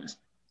Price plays.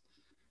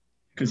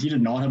 because he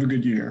did not have a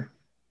good year.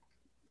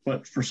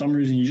 But for some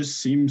reason, he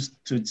just seems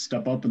to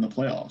step up in the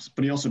playoffs.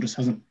 But he also just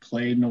hasn't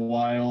played in a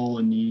while,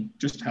 and he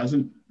just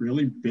hasn't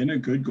really been a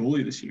good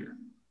goalie this year.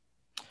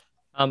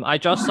 I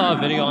just saw a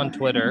video on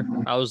Twitter.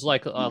 I was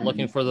like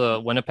looking for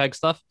the Winnipeg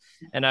stuff,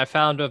 and I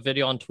found a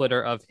video on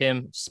Twitter of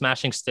him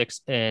smashing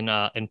sticks in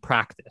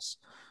practice.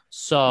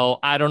 So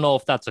I don't know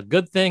if that's a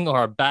good thing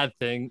or a bad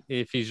thing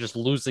if he's just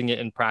losing it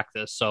in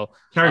practice. So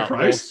Carey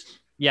Price?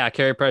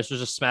 Carey Price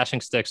was just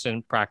smashing sticks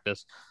in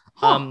practice.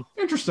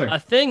 Interesting. A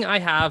thing I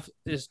have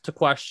is to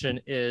question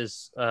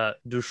is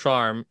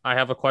Ducharme. I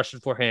have a question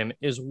for him.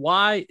 Is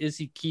why is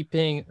he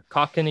keeping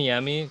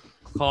Kotkaniemi,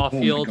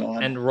 Caulfield,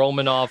 and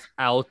Romanov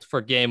out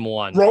for game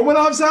one?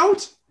 Romanov's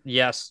out?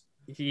 Yes,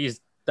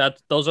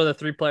 those are the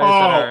three players that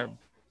are benched.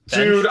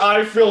 Dude,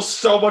 I feel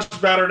so much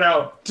better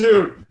now.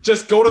 Dude,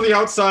 just go to the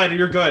outside and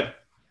you're good.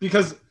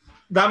 Because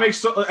it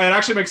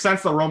actually makes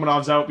sense that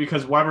Romanov's out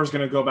because Weber's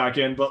going to go back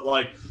in. But,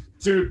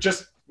 dude,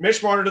 just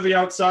Mitch Marner to the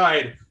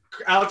outside,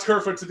 Alex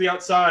Kerfoot to the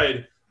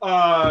outside.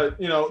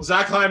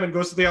 Zach Hyman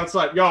goes to the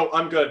outside. Yo,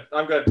 I'm good.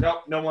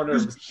 Nope, no more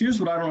nerves. Here's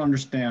what I don't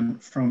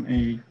understand from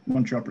a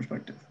Montreal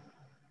perspective.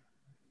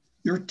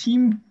 Your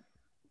team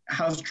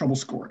has trouble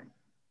scoring.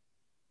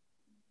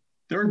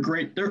 They're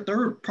great.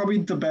 They're probably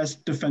the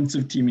best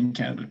defensive team in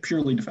Canada,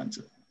 purely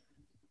defensive.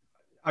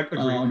 I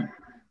agree.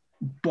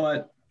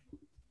 But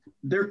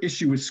their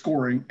issue is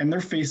scoring, and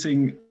they're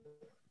facing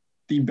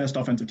the best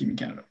offensive team in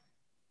Canada.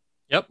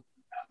 Yep.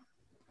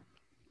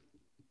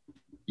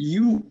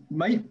 You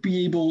might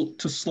be able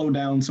to slow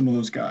down some of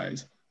those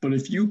guys, but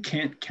if you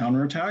can't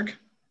counterattack,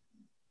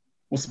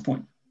 what's the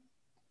point?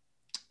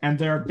 And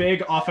their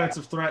big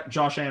offensive threat,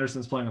 Josh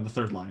Anderson's playing on the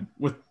third line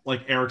with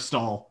Eric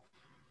Stahl.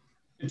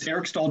 It's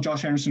Eric Stahl,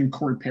 Josh Anderson, and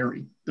Corey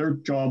Perry. Their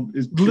job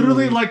is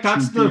literally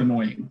that's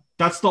annoying.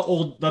 That's the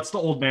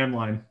old man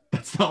line.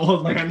 That's the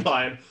old man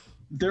line.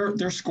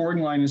 Their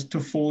scoring line is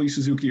Toffoli,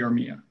 Suzuki,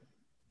 Armia.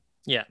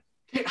 Yeah.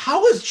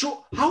 How is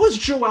Joel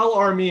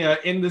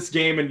Armia in this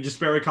game and just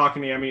Barry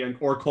Kotkaniemi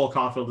or Cole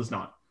Caulfield is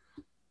not?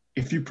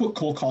 If you put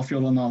Cole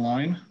Caulfield on that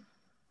line,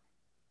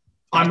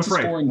 I'm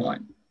afraid. A scoring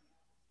line.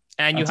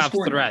 And you have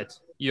threat.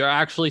 You're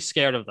actually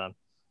scared of them.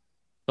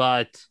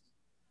 But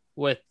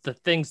with the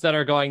things that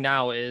are going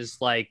now is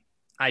I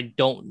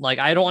don't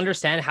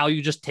understand how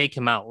you just take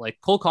him out.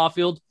 Cole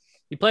Caulfield,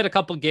 he played a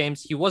couple of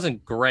games. He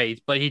wasn't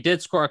great, but he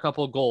did score a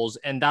couple of goals,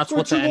 and that's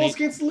what 2 goals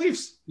against the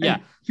Leafs. Yeah.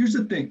 And here's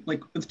the thing: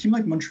 with a team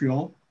like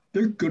Montreal,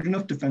 they're good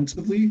enough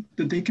defensively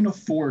that they can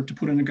afford to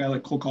put in a guy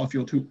like Cole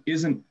Caulfield, who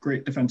isn't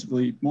great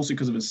defensively, mostly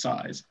because of his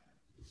size.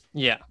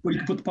 Yeah, but you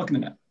can put the puck in the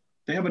net.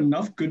 They have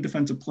enough good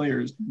defensive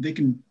players; they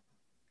can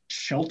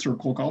shelter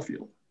Cole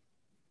Caulfield.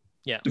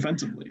 Yeah,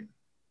 defensively,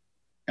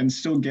 and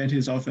still get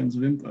his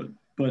offensive input.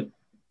 But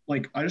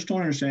I just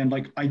don't understand.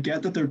 I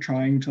get that they're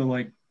trying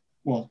to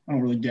well, I don't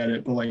really get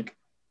it, but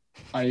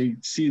I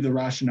see the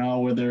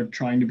rationale where they're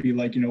trying to be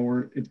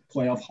it's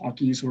playoff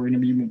hockey, so we're going to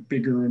be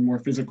bigger and more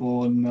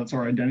physical, and that's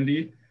our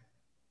identity.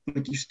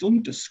 But you still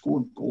need to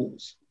score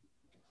goals.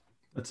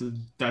 That's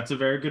a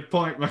very good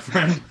point, my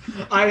friend.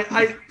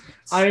 I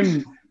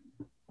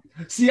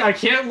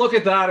can't look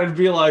at that and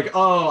be like,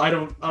 oh, I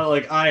don't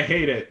I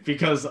hate it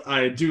because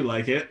I do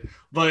like it,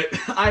 but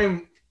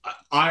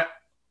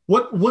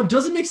What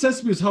doesn't make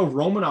sense to me is how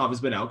Romanov has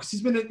been out because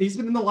he's been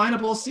in the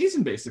lineup all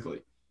season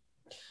basically.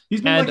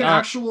 He's been an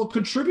actual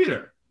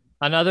contributor.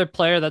 Another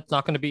player that's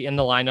not going to be in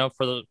the lineup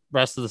for the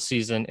rest of the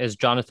season is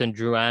Jonathan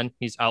Drouin.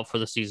 He's out for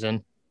the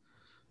season,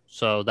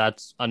 so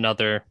that's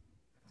another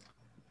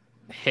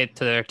hit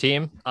to their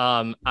team.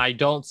 I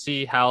don't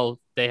see how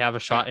they have a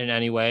shot in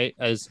any way.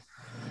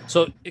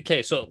 So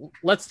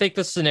let's take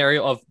the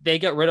scenario of they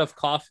get rid of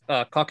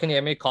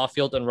Kotkaniemi,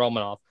 Caulfield, and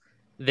Romanov.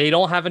 They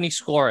don't have any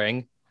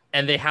scoring.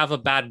 And they have a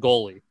bad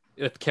goalie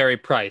with Carey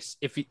Price.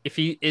 If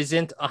he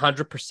isn't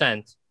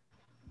 100%,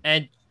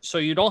 and so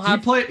you don't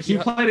have he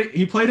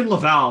played in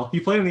Laval. He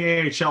played in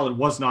the AHL and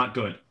was not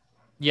good.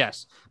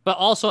 Yes, but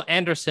also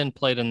Anderson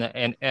played in the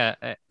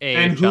AHL.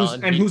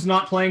 And who's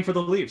not playing for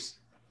the Leafs?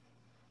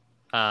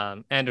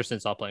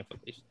 Anderson's not playing for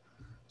the Leafs.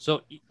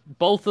 So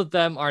both of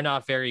them are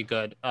not very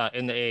good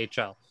in the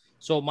AHL.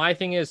 So my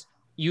thing is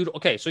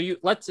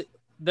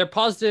they're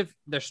positive.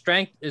 Their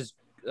strength is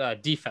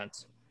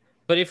defense.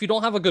 But if you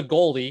don't have a good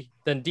goalie,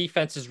 then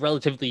defense is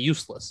relatively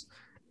useless.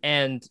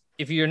 And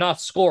if you're not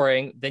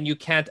scoring, then you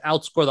can't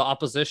outscore the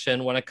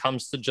opposition when it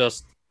comes to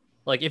just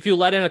if you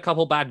let in a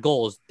couple bad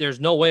goals, there's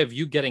no way of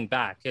you getting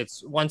back.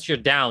 It's once you're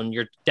down,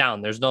 you're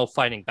down. There's no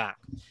fighting back.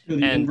 They're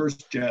the inverse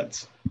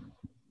Jets.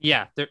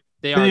 Yeah,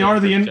 they are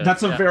the Jets.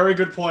 That's a very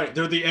good point.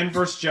 They're the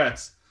inverse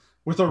Jets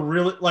with a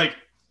really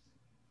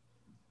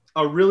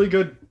really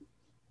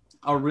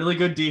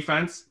good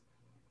defense.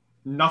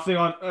 Nothing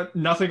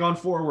on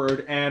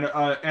forward and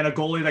a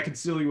goalie that can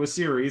steal you a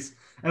series,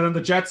 and then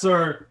the Jets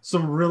are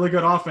some really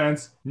good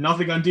offense,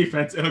 nothing on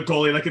defense, and a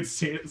goalie that can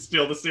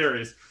steal the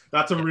series.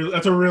 That's a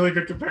really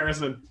good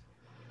comparison.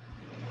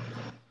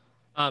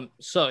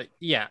 So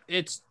yeah,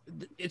 it's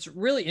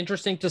really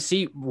interesting to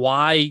see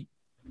why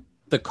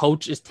the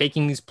coach is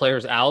taking these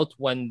players out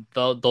when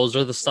those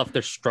are the stuff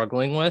they're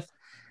struggling with.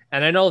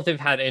 And I know they've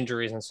had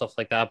injuries and stuff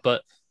like that,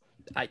 but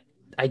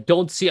I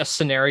don't see a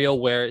scenario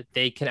where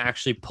they can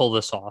actually pull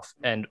this off.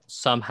 And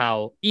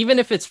somehow, even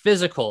if it's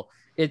physical,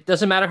 it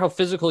doesn't matter how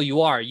physical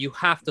you are. You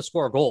have to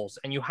score goals,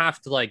 and you have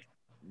to like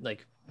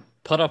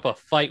put up a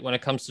fight when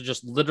it comes to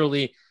just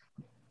literally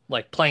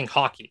like playing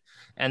hockey.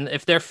 And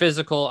if they're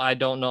physical, I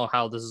don't know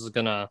how this is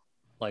gonna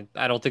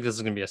I don't think this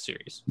is gonna be a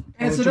series.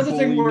 And it's another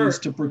thing where needs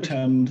to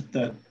pretend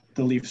that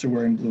the Leafs are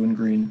wearing blue and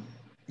green.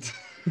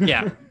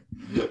 Yeah.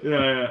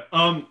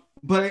 Yeah.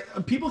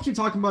 But people keep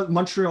talking about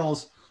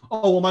Montreal's.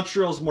 Oh well,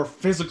 Montreal's more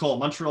physical.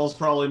 Montreal's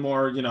probably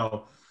more,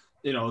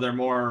 they're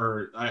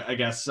more, I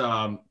guess,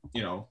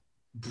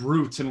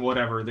 brute and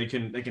whatever. They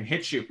can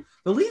hit you.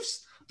 The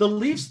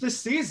Leafs this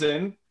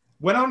season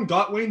went out and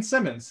got Wayne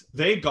Simmons.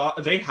 They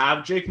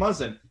have Jake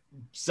Muzzin.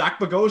 Zach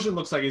Bogosian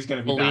looks like he's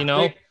going to be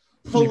back.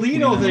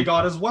 Foligno they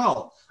got as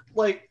well.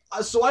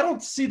 So I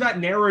don't see that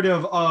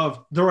narrative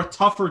of they're a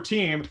tougher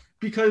team,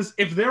 because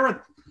if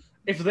they're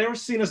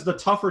seen as the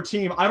tougher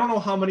team, I don't know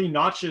how many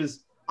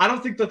notches. I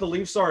don't think that the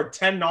Leafs are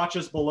 10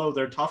 notches below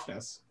their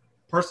toughness,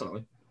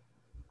 personally.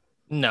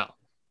 No,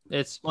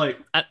 it's like,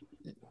 I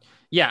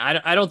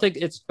don't think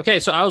it's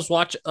okay. So I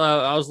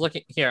was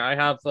looking here. I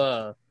have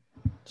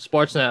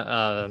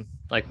Sportsnet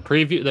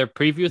their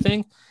preview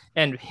thing,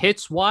 and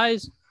hits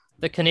wise,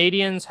 the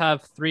Canadians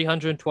have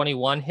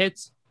 321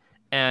 hits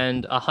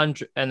and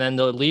 100, and then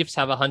the Leafs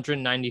have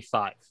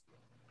 195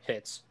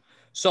 hits.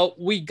 So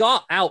we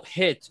got out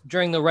hit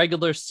during the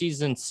regular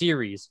season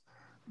series,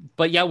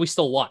 but yeah, we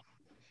still won.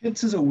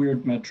 Hits is a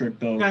weird metric,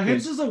 though. Yeah,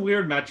 hits is a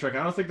weird metric.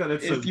 I don't think that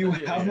it's. If you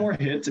have more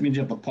hits, it means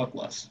you have the puck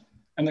less,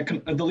 and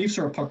the Leafs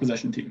are a puck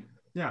possession team.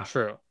 Yeah,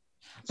 true.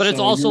 But it's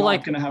also you're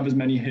not going to have as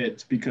many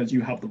hits because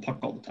you have the puck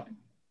all the time.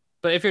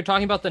 But if you're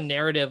talking about the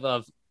narrative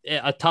of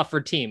a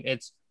tougher team,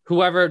 it's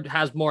whoever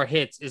has more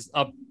hits is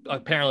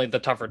apparently the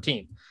tougher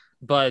team.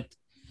 But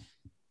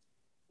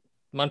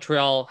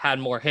Montreal had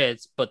more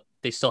hits, but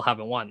they still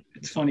haven't won.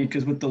 It's funny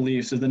because with the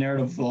Leafs, the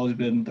narrative has always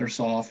been they're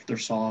soft.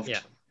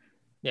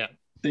 Yeah.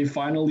 They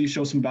finally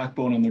show some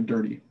backbone and they're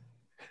dirty.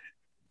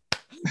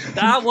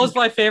 That was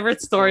my favorite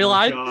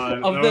storyline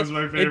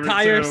of the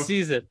entire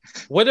season.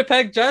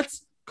 Winnipeg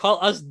Jets call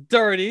us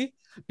dirty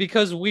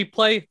because we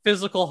play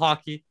physical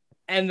hockey.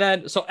 And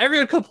then, so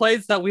everyone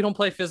complains that we don't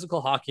play physical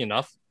hockey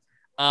enough.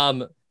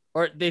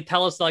 Or they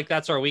tell us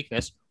that's our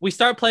weakness. We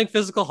start playing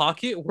physical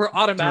hockey, we're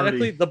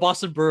automatically the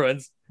Boston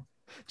Bruins.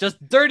 Just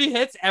dirty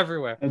hits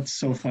everywhere. That's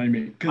so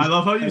funny. I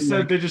love how you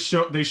said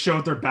they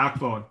showed their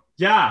backbone.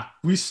 Yeah,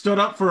 we stood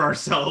up for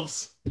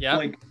ourselves. Yeah.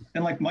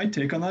 My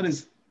take on that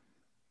is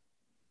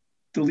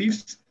the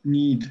Leafs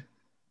need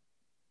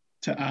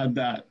to add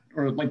that,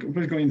 or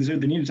we're going to say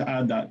they needed to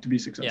add that to be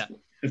successful.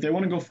 Yeah. If they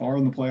want to go far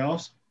in the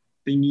playoffs,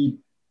 they need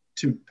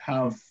to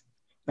have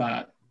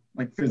that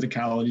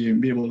physicality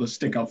and be able to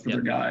stick up for their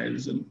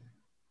guys, and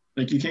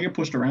you can't get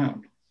pushed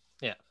around.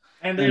 Yeah.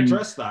 And they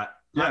addressed that.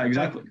 Yeah,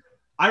 exactly.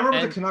 I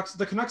remember the Canucks.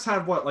 The Canucks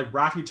had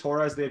Rafi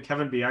Torres. They had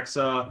Kevin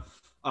Bieksa.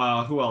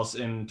 Who else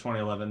in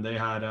 2011? They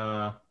had.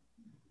 I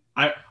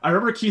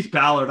remember Keith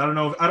Ballard. I don't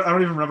know. I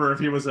don't even remember if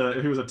he was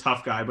a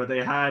tough guy, but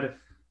they had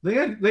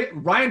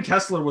Ryan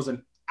Kessler was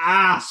an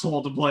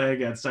asshole to play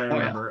against. I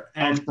remember.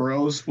 And Alex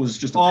Burrows was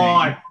just a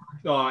pain.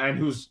 And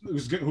who's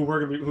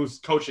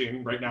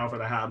coaching right now for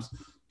the Habs.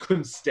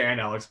 Couldn't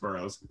stand Alex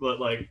Burrows, but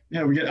we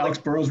get Alex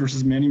Burrows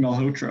versus Manny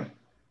Malhotra.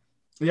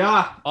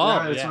 Yeah,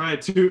 that's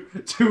right.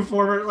 Two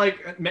former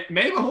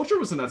Manny Malhotra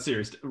was in that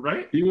series,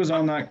 right? He was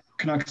on that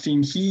Canucks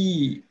team.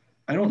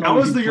 I don't know. That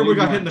was the year we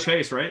got hit in the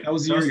face, right? That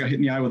was the year he got hit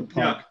in the eye with the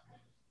puck.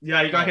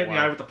 Yeah, he got hit in the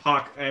eye with the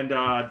puck, and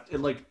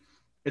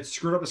it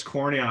screwed up his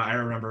cornea. I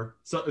remember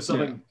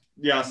something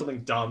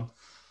dumb.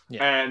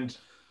 Yeah, and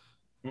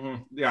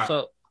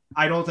So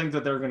I don't think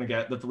that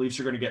the Leafs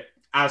are gonna get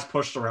as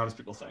pushed around as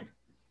people think.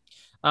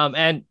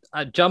 And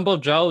Jumbo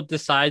Joe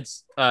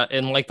decides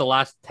in the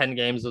last 10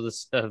 games of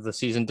the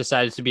season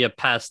decided to be a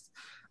pest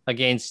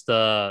against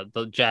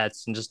the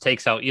Jets and just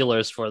takes out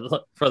Ehlers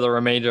for the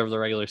remainder of the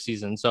regular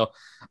season. So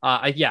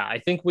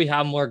I think we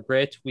have more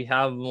grit, we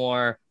have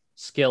more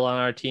skill on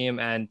our team,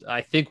 and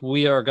I think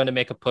we are going to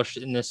make a push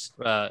in this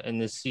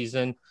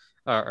season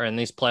or in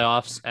these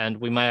playoffs, and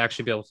we might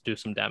actually be able to do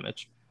some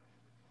damage.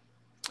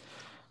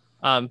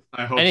 I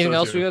hope anything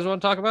else too. you guys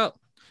want to talk about?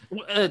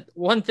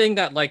 One thing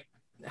that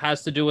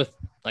has to do with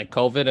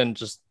COVID and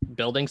just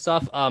building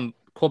stuff.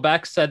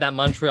 Quebec said that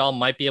Montreal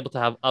might be able to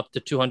have up to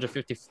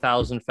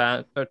 250,000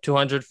 fans, or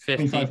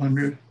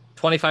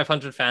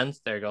 2,500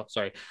 fans. There you go.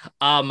 Sorry.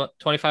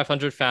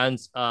 2,500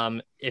 fans.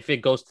 If it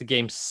goes to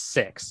game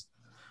 6.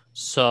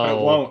 So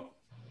it won't.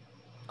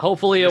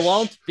 Hopefully it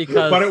won't,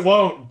 because but it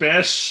won't,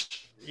 bish.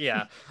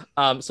 Yeah.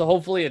 So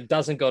hopefully it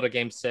doesn't go to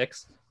game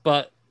 6,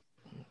 but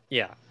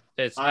yeah,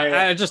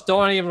 I just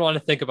don't even want to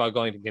think about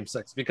going to game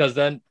 6, because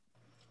then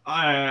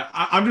I'm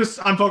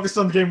focused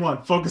on game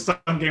 1. Focused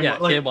on game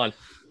 1. Game 1.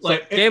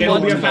 Game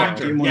 1 be a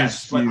factor.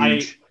 Yes, but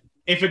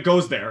if it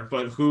goes there,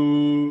 but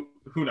who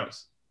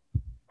knows?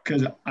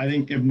 because I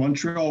think if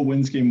Montreal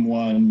wins game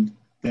one,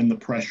 then the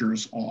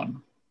pressure's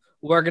on.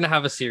 We're gonna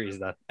have a series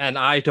then, and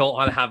I don't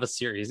want to have a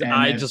series. And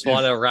I just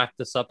want to wrap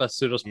this up as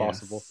soon as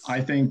possible.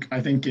 I think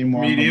game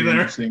one Me will be neither.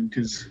 interesting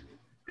because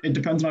it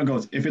depends on how it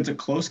goes. If it's a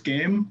close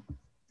game,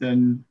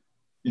 then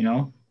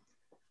it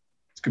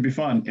could be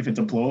fun. If it's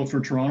a blowout for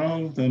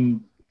Toronto,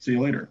 then see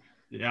you later.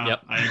 Yeah,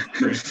 Yep.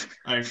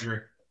 I agree.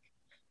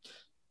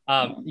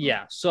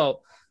 Yeah.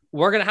 So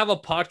we're gonna have a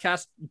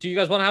podcast. Do you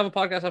guys want to have a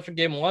podcast after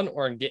game one,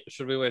 or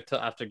should we wait till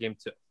after game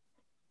two?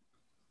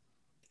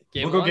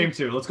 We'll go game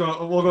two. Let's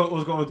go. We'll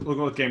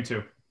go with game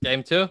two.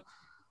 Game two.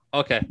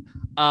 Okay.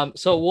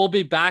 So we'll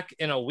be back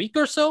in a week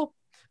or so.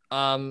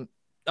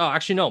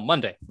 Actually, no,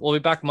 Monday. We'll be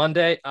back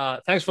Monday.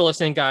 Thanks for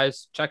listening,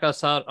 guys. Check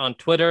us out on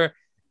Twitter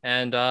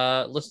and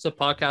listen to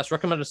the podcast.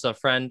 Recommend us to a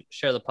friend.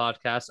 Share the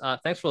podcast.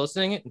 Thanks for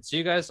listening, and see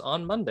you guys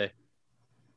on Monday.